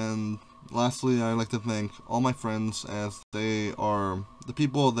 And lastly, I like to thank all my friends, as they are the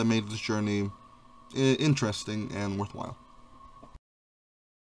people that made this journey interesting and worthwhile.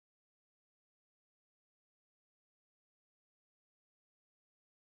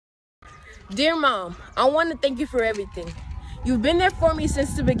 Dear Mom, I want to thank you for everything. You've been there for me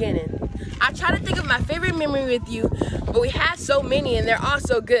since the beginning. I try to think of my favorite memory with you, but we had so many and they're all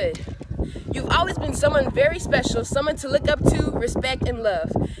so good. You've always been someone very special, someone to look up to, respect, and love.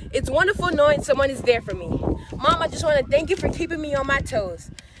 It's wonderful knowing someone is there for me. Mom, I just want to thank you for keeping me on my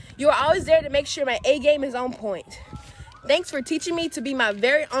toes. You are always there to make sure my A game is on point. Thanks for teaching me to be my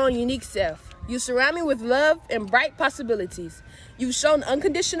very own unique self. You surround me with love and bright possibilities. You've shown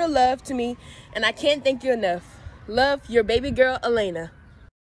unconditional love to me, and I can't thank you enough. Love, your baby girl, Elena.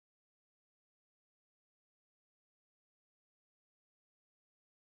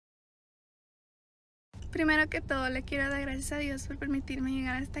 Primero que todo, le quiero dar gracias a Dios por permitirme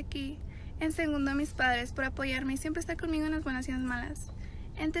llegar hasta aquí. En segundo, a mis padres por apoyarme y siempre estar conmigo en las buenas y en las malas.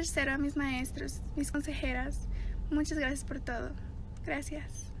 En tercero, a mis maestros, mis consejeras. Muchas gracias por todo.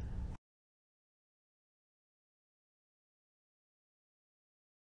 Gracias.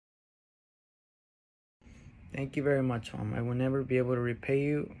 Thank you very much, Mom. I will never be able to repay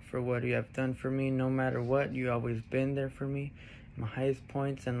you for what you have done for me. No matter what, you've always been there for me. My highest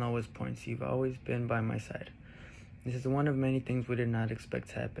points and lowest points, you've always been by my side. This is one of many things we did not expect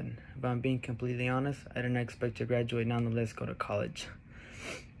to happen. If I'm being completely honest, I didn't expect to graduate, nonetheless go to college.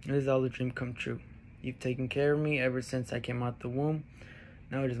 It is all a dream come true. You've taken care of me ever since I came out the womb.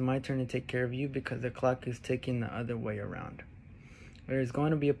 Now it is my turn to take care of you because the clock is ticking the other way around. There is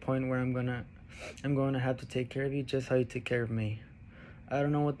going to be a point where I'm going to have to take care of you just how you take care of me. I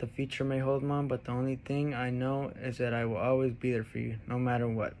don't know what the future may hold, Mom, but the only thing I know is that I will always be there for you, no matter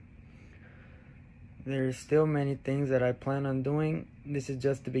what. There's still many things that I plan on doing. This is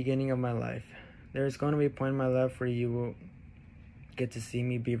just the beginning of my life. There's going to be a point in my life where you will get to see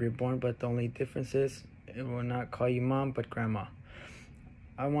me be reborn, but the only difference is it will not call you Mom, but Grandma.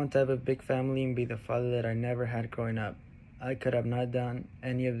 I want to have a big family and be the father that I never had growing up. I could have not done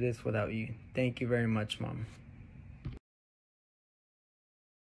any of this without you. Thank you very much, Mom.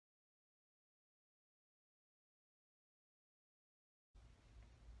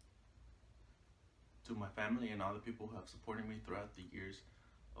 To my family and all the people who have supported me throughout the years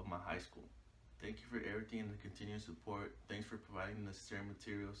of my high school. Thank you for everything and the continued support. Thanks for providing the necessary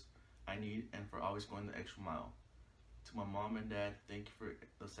materials I need and for always going the extra mile. To my mom and dad, thank you for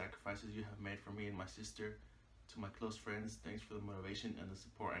the sacrifices you have made for me and my sister. To my close friends, thanks for the motivation and the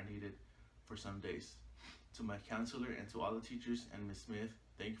support I needed for some days. To my counselor and to all the teachers and Ms. Smith,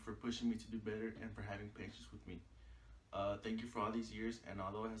 thank you for pushing me to do better and for having patience with me. Thank you for all these years, and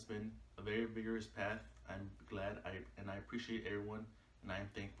although it has been a very vigorous path, I'm glad and I appreciate everyone, and I'm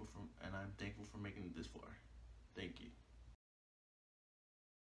thankful for making it this far. Thank you.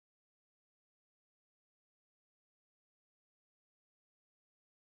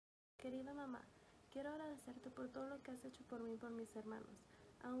 Querida mamá, quiero agradecerte por todo lo que has hecho por mí y por mis hermanos.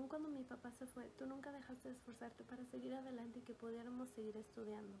 Aun cuando mi papá se fue, tú nunca dejaste de esforzarte para seguir adelante y que pudiéramos seguir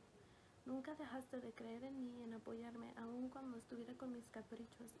estudiando. Nunca dejaste de creer en mí y en apoyarme, aun cuando estuviera con mis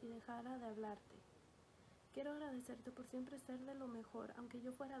caprichos y dejara de hablarte. Quiero agradecerte por siempre ser de lo mejor, aunque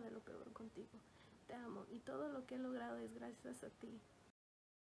yo fuera de lo peor contigo. Te amo y todo lo que he logrado es gracias a ti.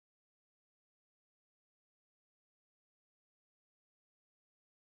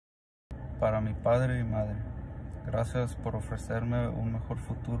 Para mi padre y madre, gracias por ofrecerme un mejor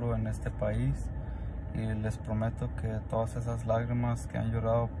futuro en este país y les prometo que todas esas lágrimas que han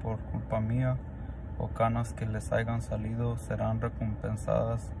llorado por culpa mía o canas que les hayan salido serán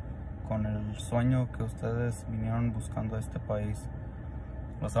recompensadas con el sueño que ustedes vinieron buscando a este país.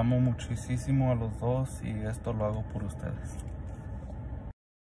 Los amo muchísimo a los dos y esto lo hago por ustedes.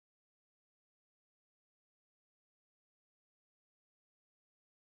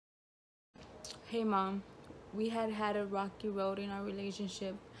 Hey Mom, we had a rocky road in our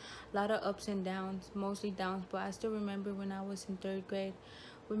relationship, a lot of ups and downs, mostly downs, but I still remember when I was in 3rd grade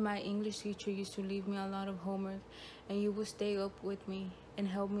when my English teacher used to leave me a lot of homework and you would stay up with me and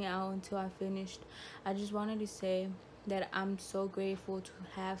help me out until I finished. I just wanted to say that I'm so grateful to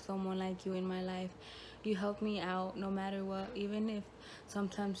have someone like you in my life. You helped me out no matter what, even if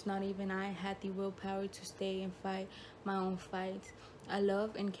sometimes not even I had the willpower to stay and fight my own fights. I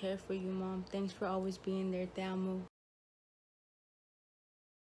love and care for you, Mom. Thanks for always being there. Te amo.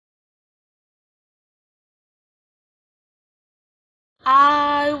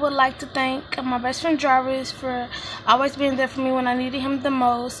 I would like to thank my best friend Jarvis for always being there for me when I needed him the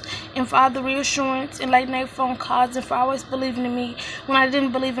most, and for all the reassurance and late night phone calls, and for always believing in me when I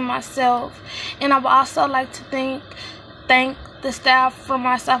didn't believe in myself. And I would also like to thank the staff from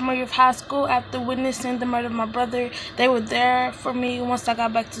my sophomore year of high school after witnessing the murder of my brother. They were there for me once I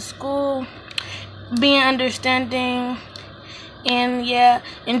got back to school, being understanding. And yeah,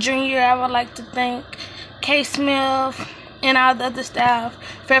 in junior year, I would like to thank K. Smith and all the other staff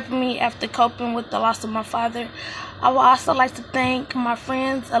for helping me after coping with the loss of my father. I would also like to thank my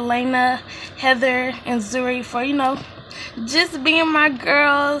friends Elena, Heather, and Zuri for, just being my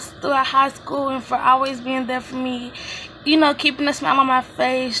girls throughout high school and for always being there for me, keeping a smile on my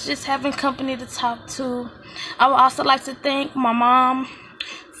face, just having company to talk to. I would also like to thank my mom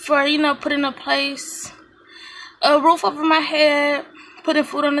for, putting a roof over my head, putting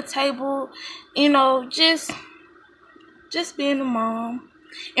food on the table, just being a mom.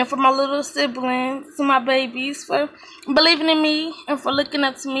 And for my little siblings, my babies, for believing in me and for looking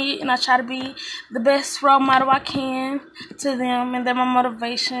up to me. And I try to be the best role model I can to them, and they're my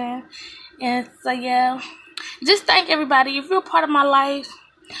motivation. And so, yeah, just thank everybody. If you're a part of my life,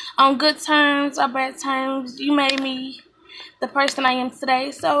 on good terms or bad terms, you made me the person I am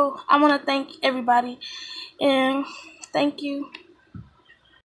today. So I want to thank everybody, and thank you.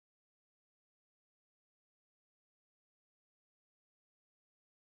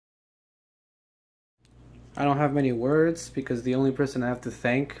 I don't have many words because the only person I have to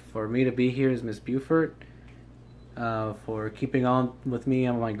thank for me to be here is Miss Buford, for keeping on with me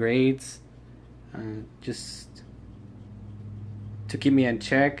on my grades, just to keep me in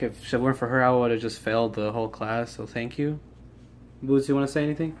check. If it weren't for her, I would have just failed the whole class, so thank you. Boots, you want to say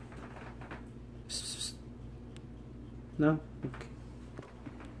anything? No? Okay.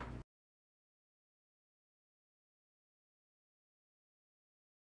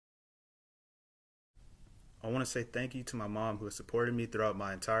 I want to say thank you to my mom who has supported me throughout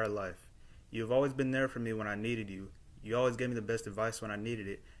my entire life. You have always been there for me when I needed you. You always gave me the best advice when I needed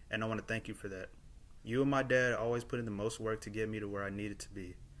it, and I want to thank you for that. You and my dad always put in the most work to get me to where I needed to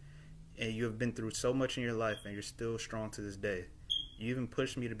be. And you have been through so much in your life, and you're still strong to this day. You even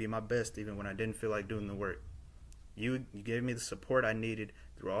pushed me to be my best even when I didn't feel like doing the work. You gave me the support I needed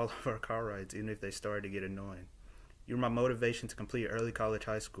through all of our car rides, even if they started to get annoying. You were my motivation to complete early college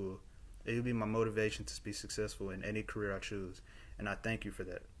high school. It would be my motivation to be successful in any career I choose, and I thank you for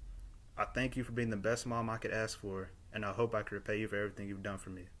that. I thank you for being the best mom I could ask for, and I hope I can repay you for everything you've done for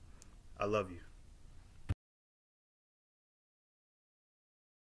me. I love you.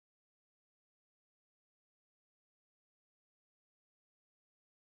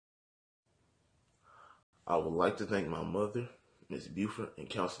 I would like to thank my mother, Ms. Buford, and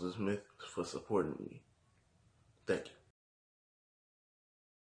Counselor Smith for supporting me. Thank you.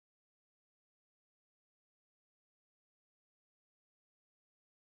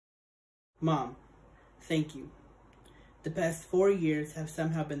 Mom, thank you. The past 4 years have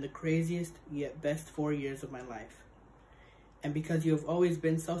somehow been the craziest yet best 4 years of my life. And because you have always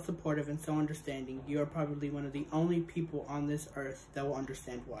been so supportive and so understanding, you are probably one of the only people on this earth that will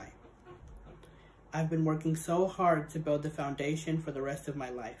understand why. I've been working so hard to build the foundation for the rest of my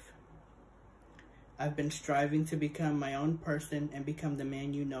life. I've been striving to become my own person and become the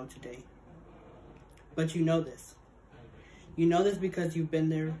man you know today. But you know this. You know this because you've been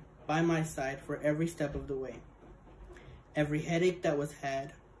there by my side for every step of the way. Every headache that was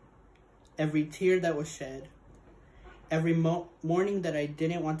had, every tear that was shed, every morning that I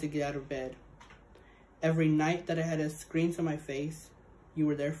didn't want to get out of bed, every night that I had a screen to my face, you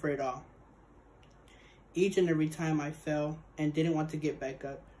were there for it all. Each and every time I fell and didn't want to get back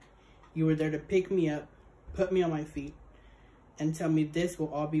up, you were there to pick me up, put me on my feet, and tell me this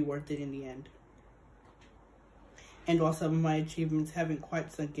will all be worth it in the end. And while some of my achievements haven't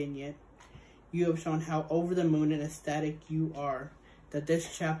quite sunk in yet, you have shown how over the moon and ecstatic you are that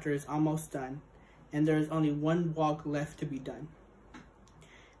this chapter is almost done, and there is only one walk left to be done.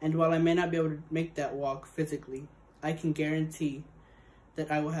 And while I may not be able to make that walk physically, I can guarantee that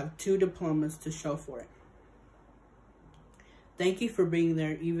I will have 2 diplomas to show for it. Thank you for being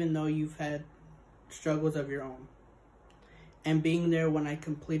there even though you've had struggles of your own, and being there when I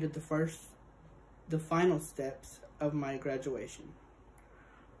completed the final steps of my graduation.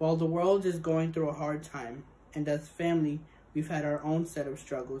 While the world is going through a hard time, and as family, we've had our own set of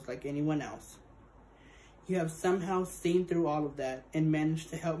struggles like anyone else, you have somehow seen through all of that and managed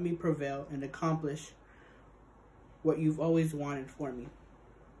to help me prevail and accomplish what you've always wanted for me.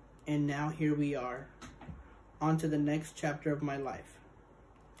 And now here we are, on to the next chapter of my life.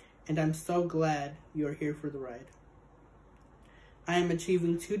 And I'm so glad you're here for the ride. I am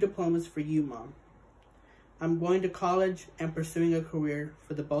achieving 2 diplomas for you, Mom. I'm going to college and pursuing a career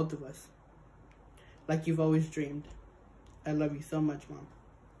for the both of us, like you've always dreamed. I love you so much, Mom.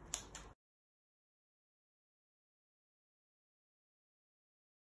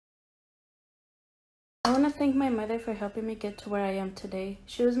 I want to thank my mother for helping me get to where I am today.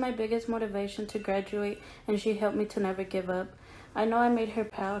 She was my biggest motivation to graduate, and she helped me to never give up. I know I made her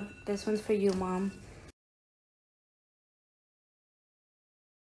proud. This one's for you, Mom.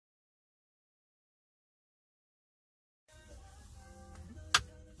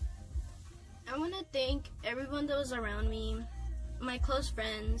 I want to thank everyone that was around me, my close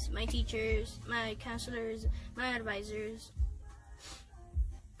friends, my teachers, my counselors, my advisors.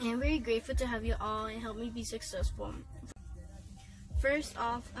 I'm very grateful to have you all and help me be successful. First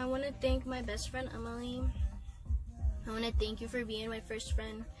off, I want to thank my best friend Emily. I want to thank you for being my first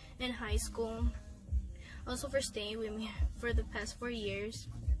friend in high school. Also for staying with me for the past 4 years.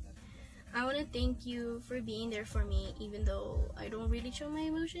 I want to thank you for being there for me even though I don't really show my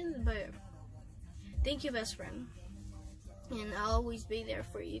emotions, but thank you, best friend. And I'll always be there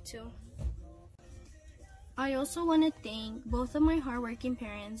for you too. I also want to thank both of my hardworking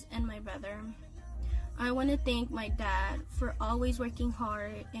parents and my brother. I want to thank my dad for always working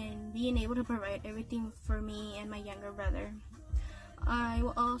hard and being able to provide everything for me and my younger brother. I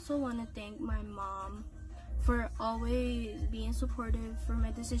also want to thank my mom for always being supportive for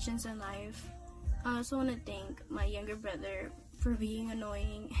my decisions in life. I also want to thank my younger brother for being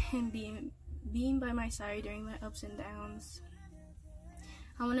annoying and being by my side during my ups and downs.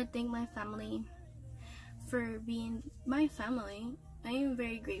 I want to thank my family for being my family. I am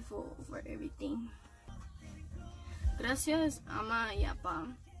very grateful for everything. Gracias, Ama y Apa,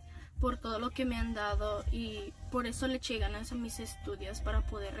 por todo lo que me han dado y por eso le eché ganas a mis estudios para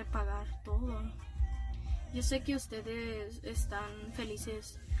poder repagar todo. Yo sé que ustedes están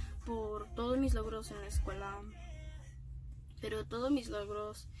felices por todos mis logros en la escuela, pero todos mis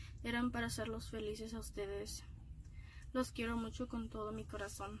logros eran para hacerlos felices a ustedes. Los quiero mucho con todo mi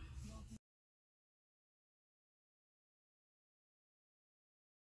corazón.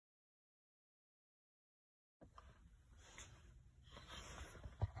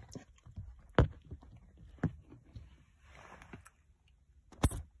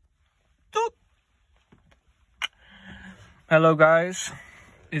 Hello guys,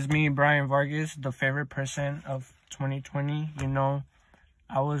 it's me, Brian Vargas, the favorite person of 2020. You know,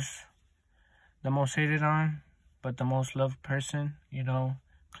 I was the most hated on, but the most loved person. You know,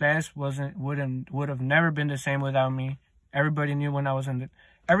 class would have never been the same without me. Everybody knew when I was in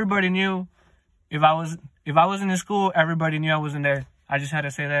everybody knew if I was in the school, everybody knew I wasn't there. I just had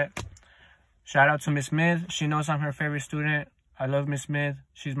to say that. Shout out to Miss Smith. She knows I'm her favorite student. I love Miss Smith.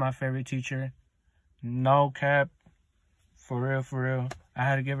 She's my favorite teacher. No cap. For real, for real. I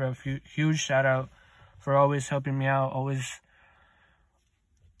had to give her a huge shout out for always helping me out.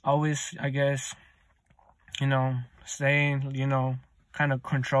 Always, I guess, you know, staying, you know, kind of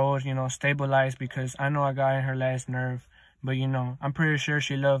controlled, you know, stabilized, because I know I got in her last nerve. But, you know, I'm pretty sure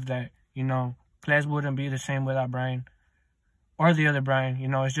she loved that, you know, class wouldn't be the same without Brian. Or the other Brian, you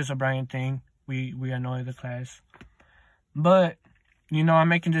know, it's just a Brian thing. We annoy the class. But, you know, I'm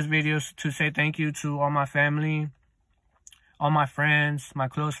making this video to say thank you to all my family, all my friends, my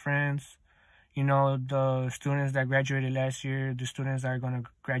close friends, you know, the students that graduated last year, the students that are going to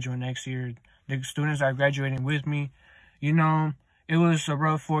graduate next year, the students that are graduating with me. You know, it was a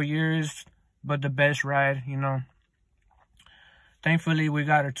rough 4 years, but the best ride, you know. Thankfully, we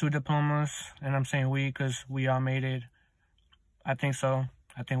got our 2 diplomas, and I'm saying we because we all made it. I think so.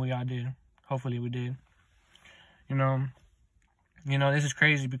 I think we all did. Hopefully we did. You know, this is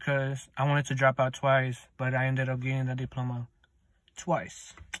crazy because I wanted to drop out twice, but I ended up getting the diploma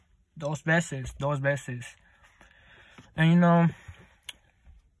twice. Dos veces. And, you know,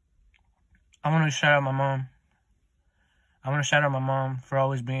 I want to shout out my mom. I want to shout out my mom for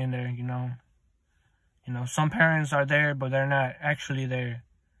always being there, you know. You know, some parents are there, but they're not actually there.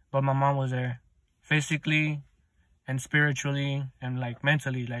 But my mom was there. Physically and spiritually and, like,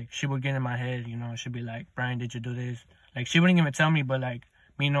 mentally. Like, she would get in my head, you know. She'd be like, Brian, did you do this? Like, she wouldn't even tell me, but, like,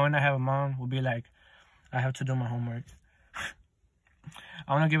 me knowing I have a mom would be like, I have to do my homework.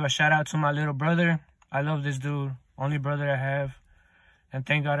 I want to give a shout out to my little brother. I love this dude. Only brother I have. And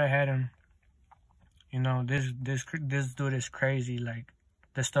thank God I had him. You know, this dude is crazy. Like,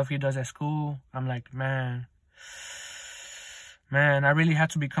 the stuff he does at school, I'm like, man, I really have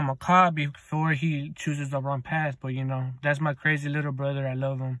to become a cop before he chooses the wrong path. But, you know, that's my crazy little brother. I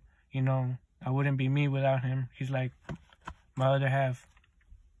love him. You know, I wouldn't be me without him. He's like my other half.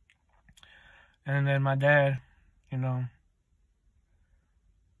 And then my dad, you know,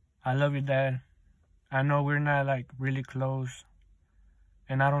 I love you, Dad. I know we're not, like, really close.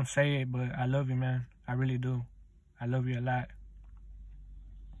 And I don't say it, but I love you, man. I really do. I love you a lot.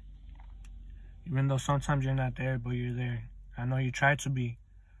 Even though sometimes you're not there, but you're there. I know you try to be.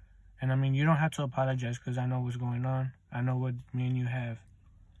 And, I mean, you don't have to apologize because I know what's going on. I know what me and you have.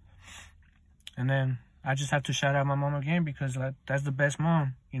 And then I just have to shout out my mom again because that's the best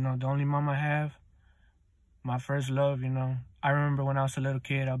mom. You know, the only mom I have. My first love, you know. I remember when I was a little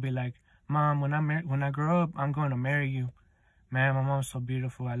kid, I'll be like, Mom, when I grow up, I'm going to marry you. Man, my mom's so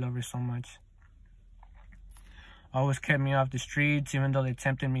beautiful. I love her so much. Always kept me off the streets, even though they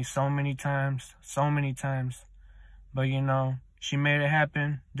tempted me so many times. But, you know, she made it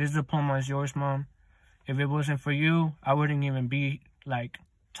happen. This diploma is yours, Mom. If it wasn't for you, I wouldn't even be, like,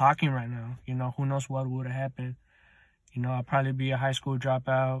 talking right now. You know, who knows what would have happened. You know, I'd probably be a high school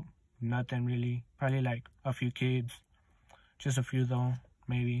dropout. Nothing really. Probably, like, a few kids. Just a few, though,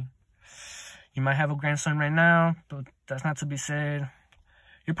 maybe. You might have a grandson right now, but that's not to be said.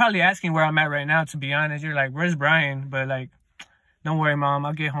 You're probably asking where I'm at right now, to be honest. You're like, where's Brian? But, like, don't worry, Mom.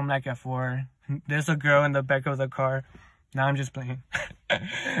 I'll get home, like, at 4. There's a girl in the back of the car. Nah, I'm just playing.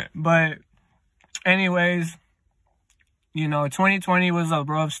 But, anyways, you know, 2020 was a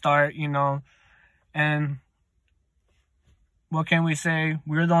rough start, you know. And what can we say?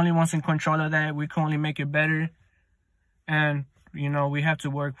 We're the only ones in control of that. We can only make it better. And, you know, we have to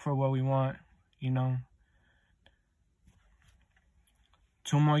work for what we want, you know.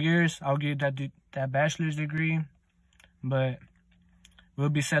 2 more years, I'll get that bachelor's degree. But we'll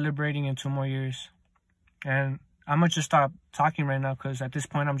be celebrating in 2 more years. And I'm going to just stop talking right now because at this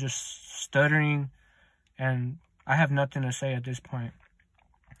point I'm just stuttering. And I have nothing to say at this point.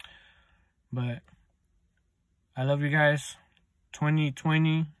 But I love you guys.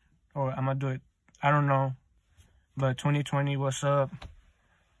 2020, or I'm going to do it, I don't know. But 2020, what's up?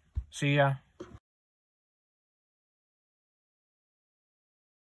 See ya.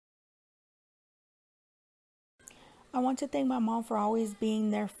 I want to thank my mom for always being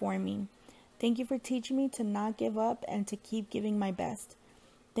there for me. Thank you for teaching me to not give up and to keep giving my best.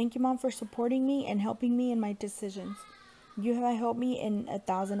 Thank you, Mom, for supporting me and helping me in my decisions. You have helped me in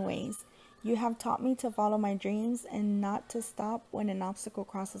 1,000 ways. You have taught me to follow my dreams and not to stop when an obstacle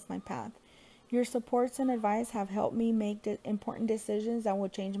crosses my path. Your supports and advice have helped me make important decisions that will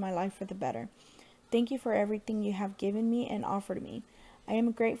change my life for the better. Thank you for everything you have given me and offered me. I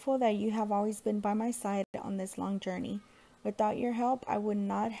am grateful that you have always been by my side on this long journey. Without your help, I would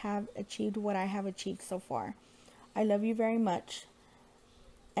not have achieved what I have achieved so far. I love you very much.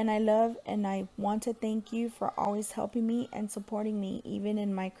 And I want to thank you for always helping me and supporting me even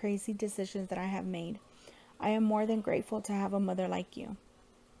in my crazy decisions that I have made. I am more than grateful to have a mother like you.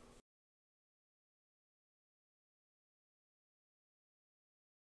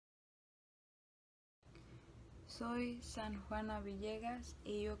 Soy San Juana Villegas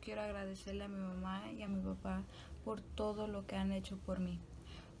y yo quiero agradecerle a mi mamá y a mi papá por todo lo que han hecho por mí,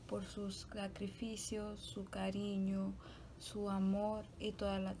 por sus sacrificios, su cariño, su amor y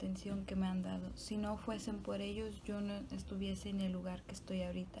toda la atención que me han dado. Si no fuesen por ellos, yo no estuviese en el lugar que estoy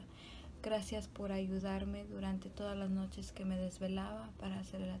ahorita. Gracias por ayudarme durante todas las noches que me desvelaba para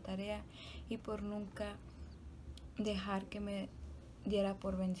hacer la tarea y por nunca dejar que me diera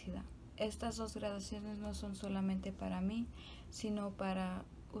por vencida. Estas 2 graduaciones no son solamente para mí, sino para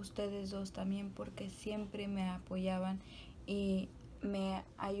ustedes dos también, porque siempre me apoyaban y me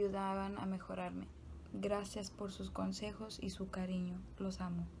ayudaban a mejorarme. Gracias por sus consejos y su cariño. Los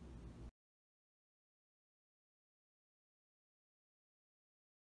amo.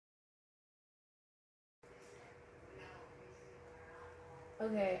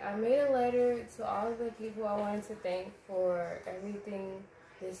 Okay, I made a letter to all of the people I wanted to thank for everything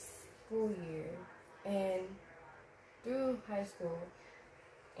this school year and through high school.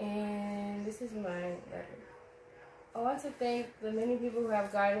 And this is my letter. I want to thank the many people who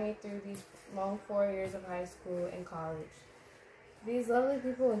have guided me through these long 4 years of high school and college. These lovely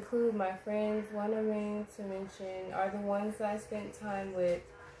people include my friends. One of them to mention are the ones that I spent time with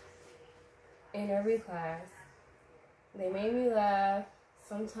in every class. They made me laugh.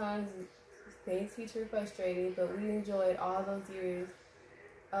 Sometimes they teacher frustrated, but we enjoyed all those years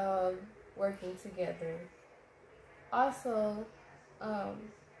of working together. Also,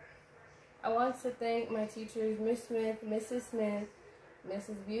 I want to thank my teachers, Miss Smith, Mrs. Smith,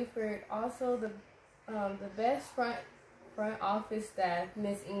 Mrs. Buford, also the best front office staff,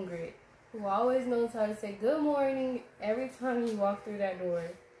 Miss Ingrid, who always knows how to say good morning every time you walk through that door.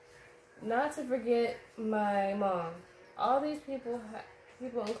 Not to forget my mom. All these people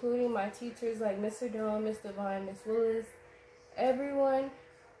including my teachers like Mr. Don, Miss Devine, Miss Willis, everyone,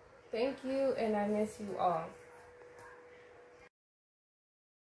 thank you, and I miss you all.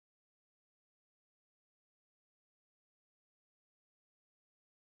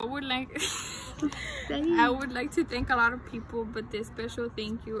 I would like to thank a lot of people, but this special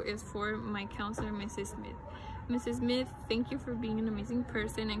thank you is for my counselor, Mrs. Smith. Mrs. Smith, thank you for being an amazing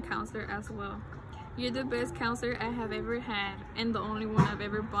person and counselor as well. You're the best counselor I have ever had and the only one I've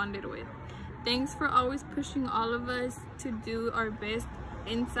ever bonded with. Thanks for always pushing all of us to do our best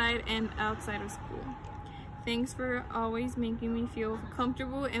inside and outside of school. Thanks for always making me feel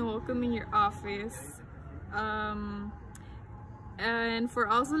comfortable and welcome in your office. And for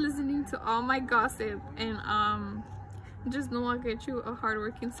also listening to all my gossip, and just know I'll get you a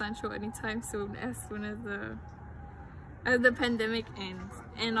hardworking Sancho anytime soon as the pandemic ends.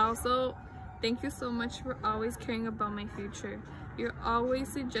 And also, thank you so much for always caring about my future. You're always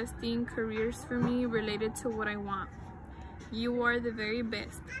suggesting careers for me related to what I want. You are the very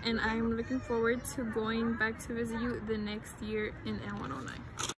best, and I'm looking forward to going back to visit you the next year in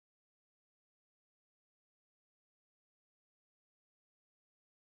N109.